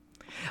 So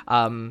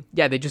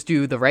they just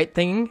do the right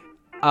thing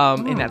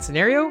in that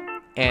scenario,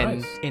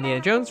 and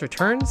Indiana Jones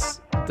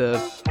returns the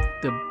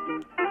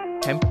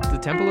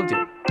Temple of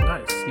Doom.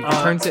 Nice. He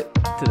returns it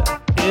to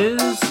them.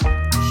 Is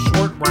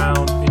Short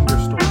Round